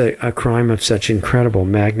 This is a crime of such incredible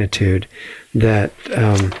magnitude that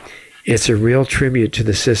it's a real tribute to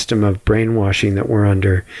the system of brainwashing that we're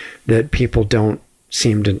under, that people don't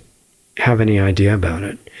seem to have any idea about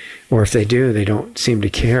it. Or if they do, they don't seem to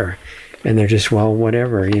care. And they're just, well,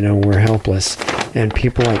 whatever, we're helpless. And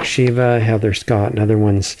people like Shiva, Heather Scott, and other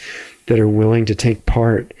ones that are willing to take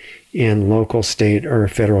part in local, state, or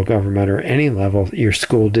federal government, or any level, your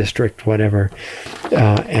school district, whatever,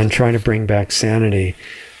 and try to bring back sanity,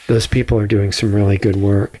 those people are doing some really good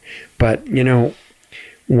work. But,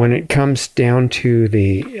 when it comes down to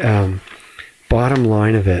the bottom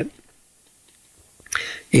line of it,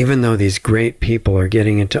 even though these great people are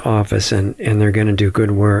getting into office and they're going to do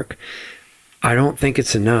good work, I don't think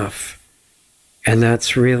it's enough. And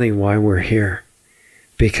that's really why we're here.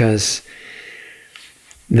 Because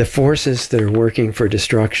the forces that are working for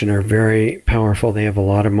destruction are very powerful. They have a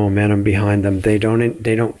lot of momentum behind them. They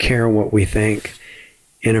don't care what we think.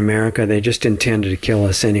 In America, they just intended to kill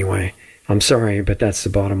us anyway. I'm sorry, but that's the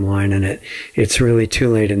bottom line, and it's really too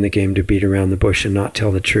late in the game to beat around the bush and not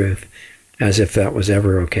tell the truth, as if that was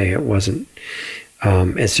ever okay. It wasn't.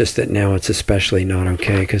 It's just that now it's especially not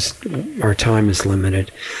okay because our time is limited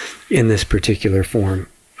in this particular form.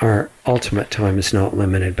 Our ultimate time is not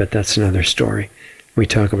limited, but that's another story. We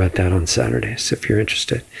talk about that on Saturdays if you're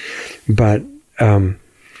interested. But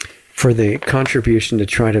for the contribution to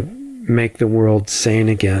try to make the world sane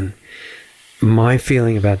again, my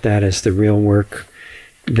feeling about that is the real work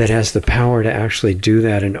that has the power to actually do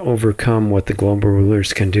that and overcome what the global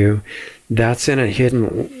rulers can do, that's in a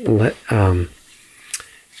hidden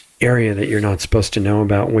area that you're not supposed to know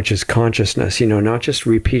about, which is consciousness, not just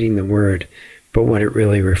repeating the word, but what it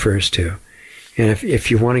really refers to. And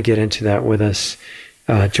if you want to get into that with us,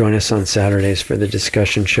 join us on Saturdays for the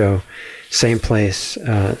discussion show. Same place,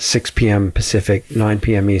 6 p.m. Pacific, 9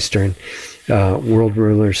 p.m. Eastern. World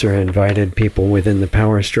rulers are invited, people within the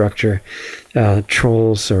power structure,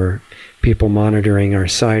 trolls or people monitoring our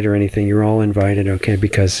site or anything. You're all invited, okay?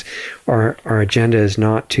 Because our agenda is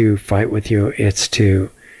not to fight with you. It's to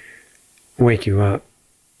wake you up.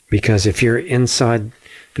 Because if you're inside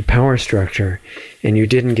the power structure and you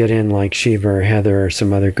didn't get in like Shiva or Heather or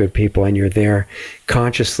some other good people, and you're there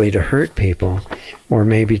consciously to hurt people or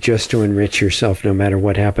maybe just to enrich yourself no matter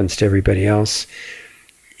what happens to everybody else,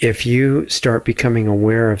 if you start becoming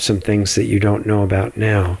aware of some things that you don't know about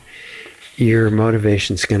now, your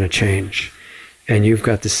motivation's going to change. And you've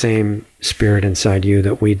got the same spirit inside you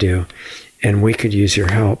that we do, and we could use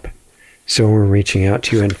your help. So we're reaching out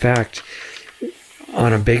to you. In fact,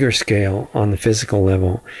 on a bigger scale, on the physical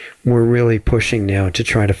level, we're really pushing now to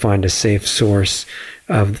try to find a safe source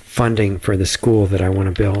of funding for the school that I want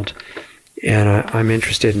to build. And I'm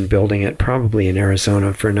interested in building it probably in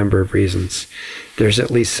Arizona for a number of reasons. There's at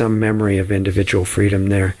least some memory of individual freedom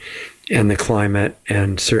there, and the climate,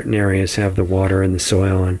 and certain areas have the water and the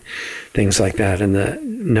soil and things like that, and the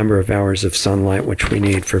number of hours of sunlight which we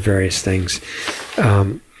need for various things.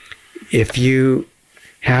 If you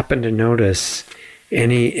happen to notice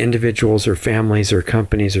any individuals or families or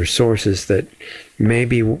companies or sources that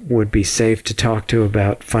maybe would be safe to talk to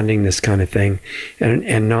about funding this kind of thing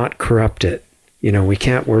and not corrupt it. We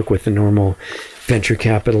can't work with the normal venture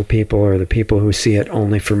capital people or the people who see it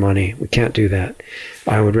only for money. We can't do that.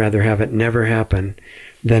 I would rather have it never happen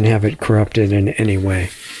than have it corrupted in any way.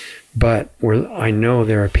 But I know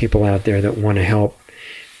there are people out there that want to help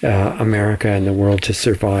America and the world to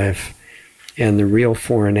survive. And the real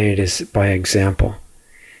foreign aid is by example.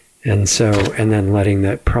 And then letting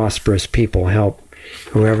the prosperous people help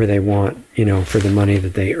whoever they want, for the money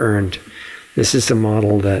that they earned. This is a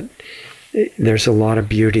model that there's a lot of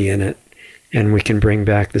beauty in it, and we can bring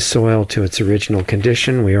back the soil to its original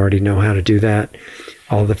condition. We already know how to do that.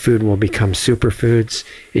 All the food will become superfoods.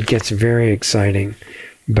 It gets very exciting,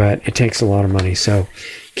 but it takes a lot of money. So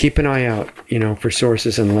keep an eye out, for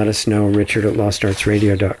sources, and let us know,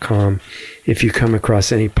 richard@lostartsradio.com, if you come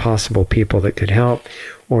across any possible people that could help,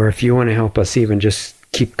 or if you want to help us even just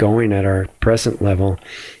keep going at our present level,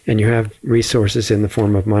 and you have resources in the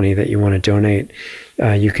form of money that you want to donate,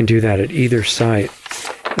 you can do that at either site.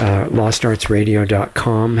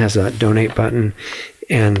 LostArtsRadio.com has a donate button,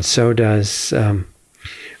 and so does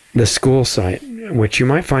the school site, which you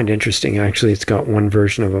might find interesting. Actually, it's got one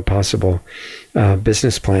version of a possible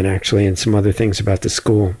business plan, actually, and some other things about the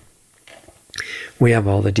school. We have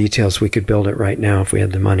all the details. We could build it right now if we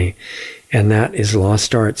had the money. And that is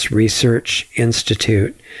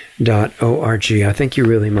LostArtsResearchInstitute.org. I think you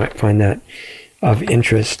really might find that of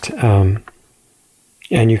interest. And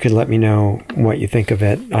you could let me know what you think of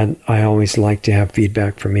it. I always like to have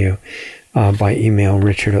feedback from you by email,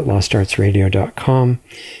 richard@lostartsradio.com.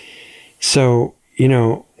 So,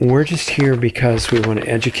 we're just here because we want to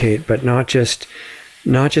educate, but not just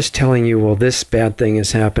telling you, well, this bad thing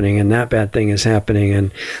is happening and that bad thing is happening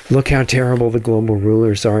and look how terrible the global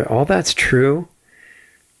rulers are. All that's true,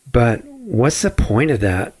 but what's the point of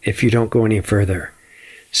that if you don't go any further?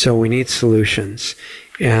 So we need solutions.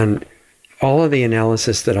 And all of the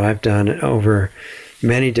analysis that I've done over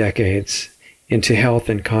many decades into health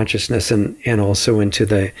and consciousness, and also into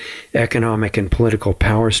the economic and political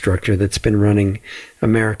power structure that's been running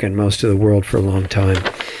America and most of the world for a long time,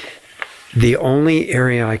 the only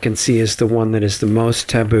area I can see is the one that is the most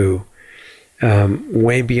taboo,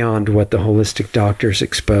 way beyond what the holistic doctors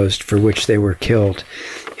exposed, for which they were killed.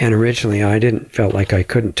 And originally I felt like I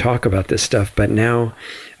couldn't talk about this stuff, but now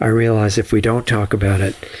I realize if we don't talk about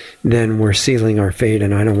it, then we're sealing our fate,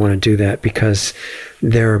 and I don't want to do that, because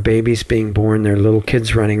there are babies being born, there are little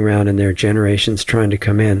kids running around, and there are generations trying to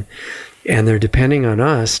come in, and they're depending on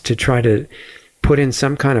us to try to put in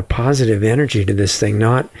some kind of positive energy to this thing,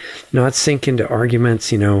 not sink into arguments,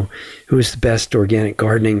 who's the best organic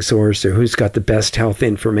gardening source, or who's got the best health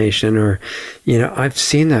information, or, I've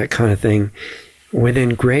seen that kind of thing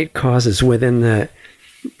within great causes. Within the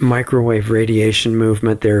microwave radiation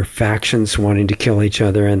movement, there are factions wanting to kill each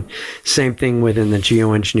other, and same thing within the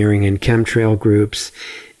geoengineering and chemtrail groups.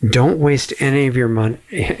 Don't waste any of your money,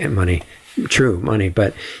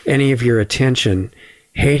 but any of your attention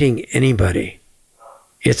hating anybody.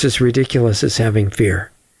 It's as ridiculous as having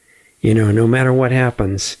fear. No matter what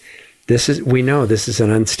happens, we know this is an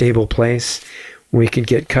unstable place. We could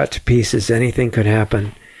get cut to pieces. Anything could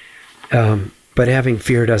happen. But having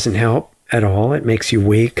fear doesn't help at all. It makes you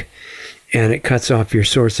weak, and it cuts off your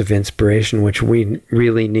source of inspiration, which we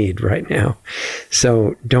really need right now.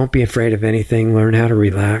 So don't be afraid of anything. Learn how to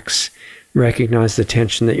relax. Recognize the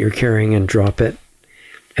tension that you're carrying and drop it.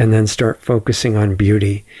 And then start focusing on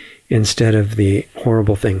beauty instead of the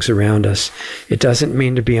horrible things around us. It doesn't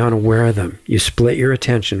mean to be unaware of them. You split your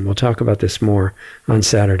attention. We'll talk about this more on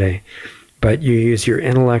Saturday. But you use your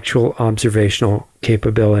intellectual observational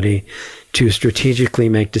capability to strategically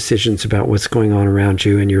make decisions about what's going on around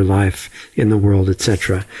you in your life, in the world,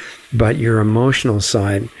 etc. But your emotional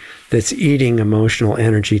side, that's eating emotional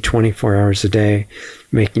energy 24 hours a day,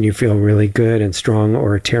 making you feel really good and strong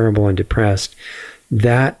or terrible and depressed,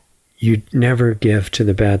 that you never give to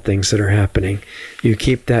the bad things that are happening. You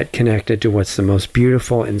keep that connected to what's the most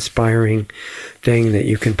beautiful, inspiring thing that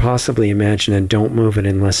you can possibly imagine, and don't move it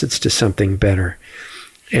unless it's to something better.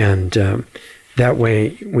 And that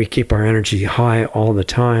way we keep our energy high all the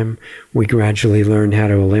time. We gradually learn how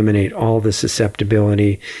to eliminate all the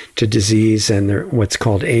susceptibility to disease and what's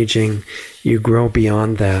called aging. You grow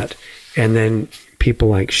beyond that. And then people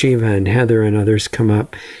like Shiva and Heather and others come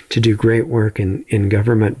up to do great work in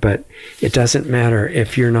government, but it doesn't matter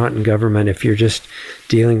if you're not in government, if you're just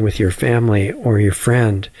dealing with your family or your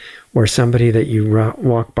friend or somebody that you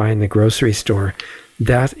walk by in the grocery store.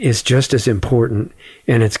 That is just as important,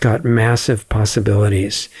 and it's got massive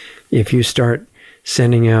possibilities. If you start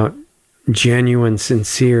sending out genuine,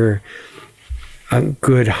 sincere,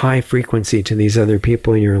 good high frequency to these other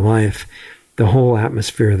people in your life, the whole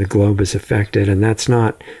atmosphere of the globe is affected. And that's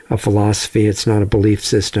not a philosophy. It's not a belief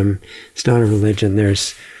system. It's not a religion.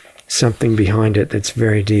 There's something behind it that's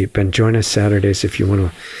very deep. And join us Saturdays if you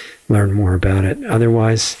want to learn more about it.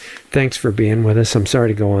 Otherwise, thanks for being with us. I'm sorry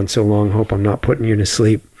to go on so long. Hope I'm not putting you to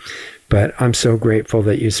sleep. But I'm so grateful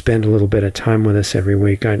that you spend a little bit of time with us every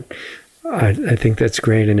week. I think that's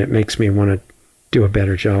great, and it makes me want to do a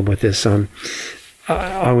better job with this.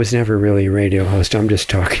 I was never really a radio host. I'm just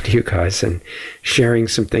talking to you guys and sharing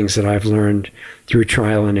some things that I've learned through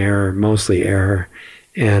trial and error, mostly error,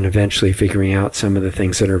 and eventually figuring out some of the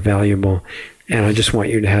things that are valuable. And I just want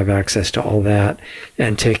you to have access to all that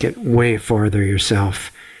and take it way farther yourself.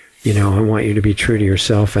 I want you to be true to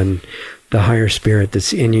yourself and the higher spirit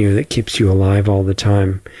that's in you that keeps you alive all the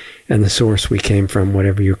time, and the source we came from,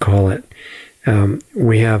 whatever you call it.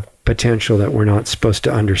 We have potential that we're not supposed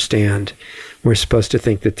to understand. We're supposed to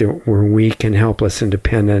think that we're weak and helpless and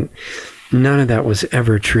dependent. None of that was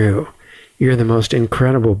ever true. You're the most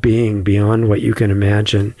incredible being beyond what you can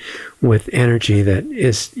imagine, with energy that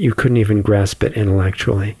you couldn't even grasp it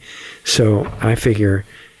intellectually. So I figure,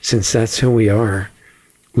 since that's who we are,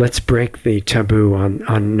 let's break the taboo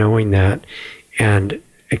on knowing that and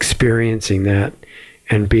experiencing that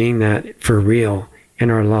and being that for real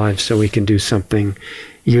in our lives, so we can do something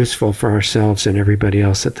useful for ourselves and everybody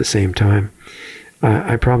else at the same time.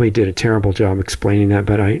 I probably did a terrible job explaining that,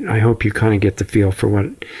 but I hope you kind of get the feel for what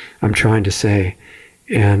I'm trying to say.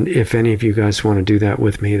 And if any of you guys want to do that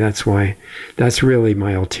with me, that's really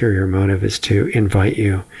my ulterior motive, is to invite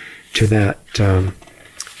you to that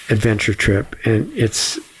adventure trip. And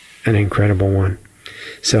it's an incredible one.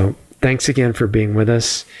 So thanks again for being with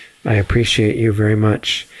us. I appreciate you very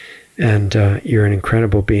much. And you're an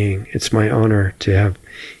incredible being. It's my honor to have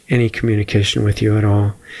any communication with you at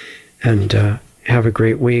all. And have a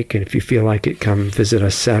great week. And if you feel like it, come visit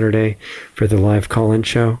us Saturday for the live call-in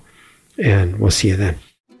show. And we'll see you then.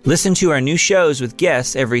 Listen to our new shows with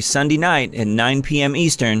guests every Sunday night at 9 p.m.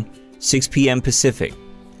 Eastern, 6 p.m. Pacific.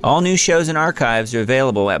 All new shows and archives are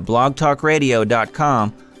available at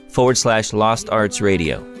blogtalkradio.com/Lost Arts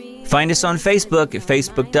Radio. Find us on Facebook at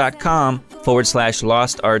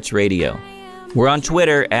facebook.com/Lost Arts Radio. We're on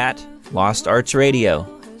Twitter at Lost Arts Radio.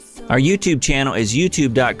 Our YouTube channel is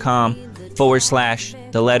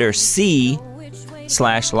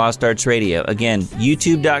youtube.com/C/Lost Arts Radio. Again,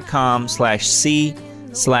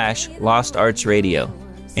 youtube.com/C/Lost Arts Radio.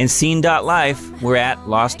 And scene.life, we're at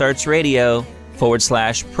Lost Arts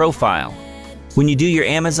Radio/profile. When you do your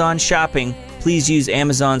Amazon shopping, please use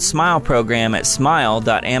Amazon's Smile program at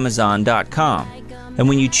smile.amazon.com. And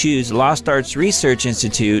when you choose Lost Arts Research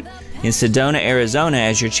Institute in Sedona, Arizona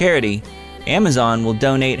as your charity, Amazon will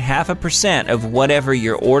donate 0.5% of whatever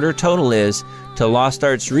your order total is to Lost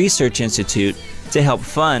Arts Research Institute to help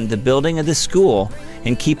fund the building of the school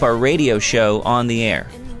and keep our radio show on the air.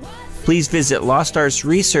 Please visit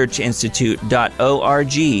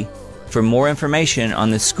lostartsresearchinstitute.org for more information on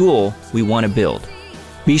the school we want to build.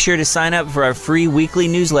 Be sure to sign up for our free weekly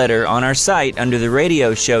newsletter on our site under the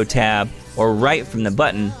Radio Show tab or right from the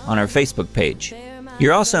button on our Facebook page.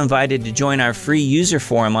 You're also invited to join our free user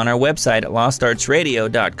forum on our website at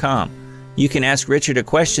lostartsradio.com. You can ask Richard a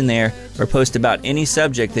question there or post about any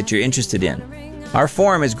subject that you're interested in. Our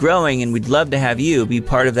forum is growing and we'd love to have you be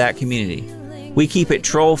part of that community. We keep it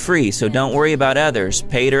troll-free, so don't worry about others,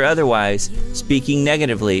 paid or otherwise, speaking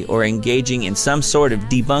negatively or engaging in some sort of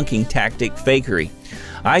debunking tactic fakery.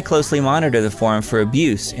 I closely monitor the forum for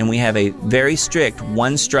abuse, and we have a very strict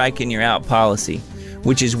one strike and you're out policy,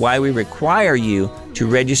 which is why we require you to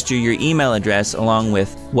register your email address along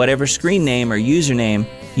with whatever screen name or username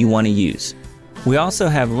you want to use. We also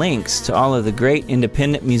have links to all of the great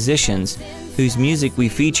independent musicians whose music we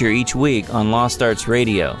feature each week on Lost Arts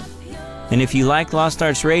Radio. And if you like Lost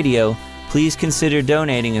Arts Radio, please consider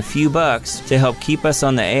donating a few bucks to help keep us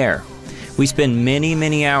on the air. We spend many,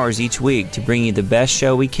 many hours each week to bring you the best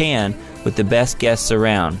show we can with the best guests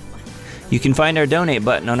around. You can find our donate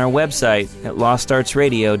button on our website at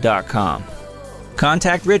lostartsradio.com.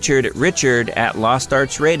 Contact Richard at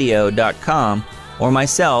richard@lostartsradio.com or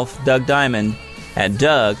myself, Doug Diamond, at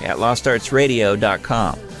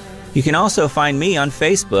doug@lostartsradio.com. You can also find me on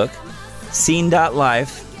Facebook,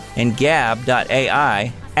 scene.life, and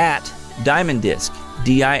gab.ai at Diamondisc,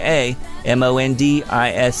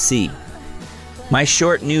 DIAMONDISC. My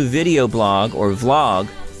short new video blog or vlog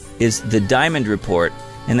is The Diamond Report,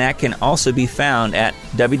 and that can also be found at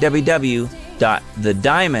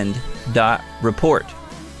www.thediamond.report.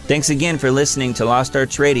 Thanks again for listening to Lost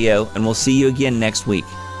Arts Radio, and we'll see you again next week.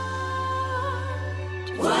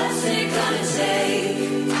 What's it gonna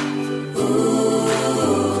take? Ooh,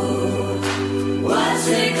 what's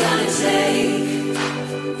it gonna take?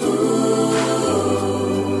 Ooh,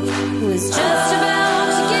 it was just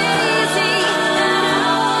about to get easy, and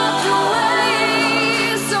I walked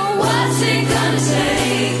away. So what's it gonna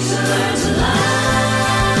take to learn to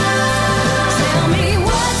love? Tell me,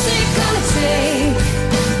 what's it gonna take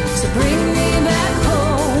to bring me back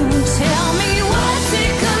home? Tell me, what's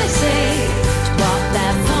it gonna take to walk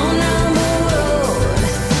that vulnerable road?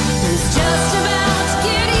 It's just about to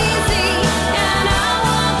get easy, and I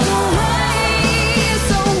walk away.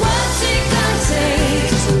 So what's it gonna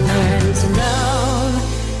take to learn to love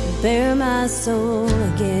and bare my soul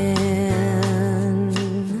again?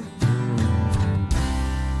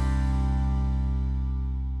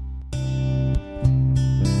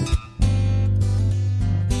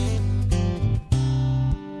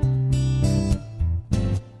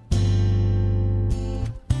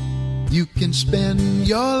 You can spend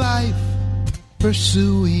your life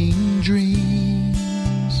pursuing dreams,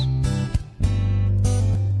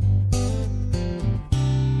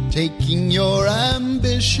 taking your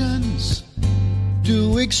ambitions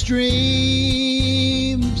to extremes.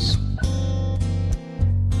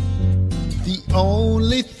 The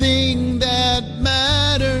only thing that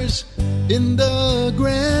matters in the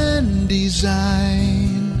grand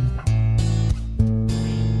design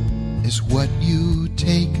is what you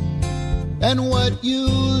take and what you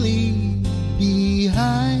leave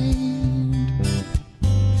behind.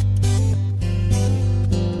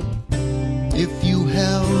 If you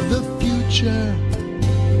held the future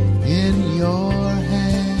in your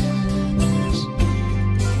hands,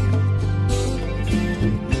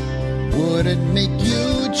 would it make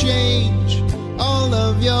you change all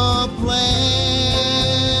of your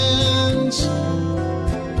plans?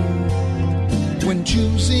 When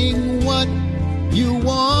choosing what you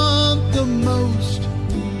want the most,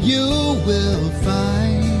 you will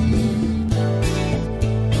find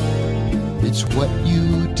it's what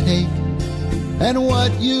you take and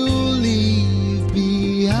what you leave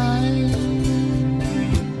behind.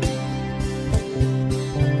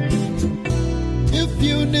 If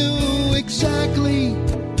you knew exactly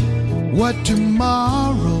what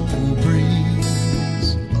tomorrow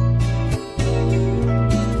brings,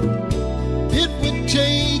 it would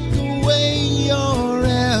take away your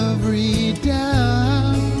every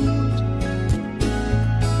doubt.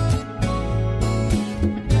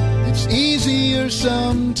 It's easier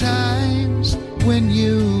sometimes when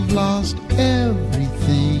you've lost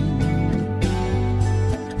everything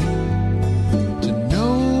to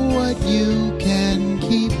know what you can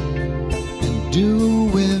keep and do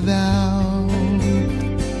without.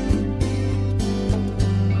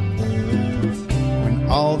 When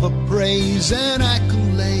all the praise and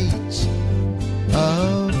accolades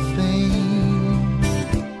of fame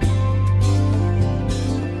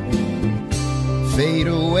fade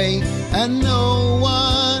away and no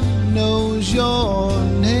one knows your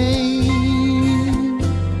name,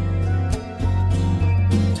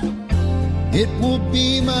 it will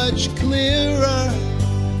be much clearer,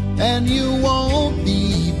 and you won't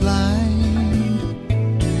be blind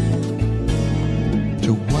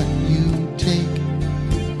to what you take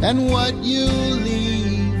and what you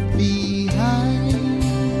leave behind.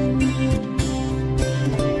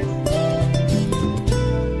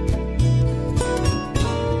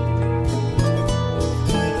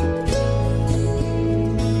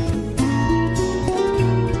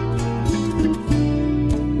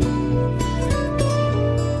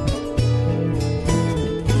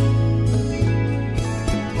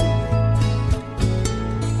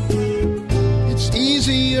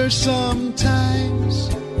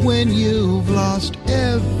 Sometimes when you've lost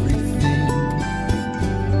everything,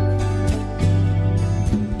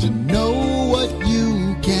 to know what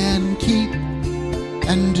you can keep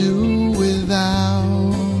and do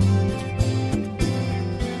without.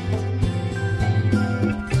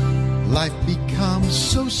 Life becomes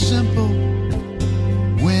so simple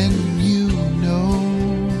when you know.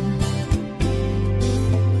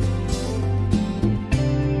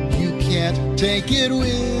 You can't take it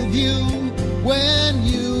with you when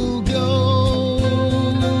you go,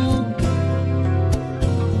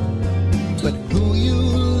 but who you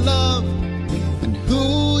love and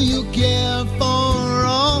who you care for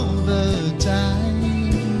all the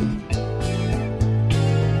time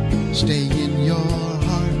stay in your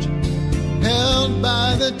heart, held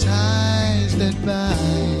by the ties that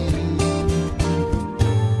bind.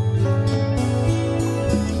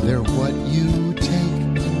 They're what you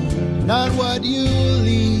take, not what you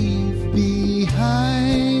leave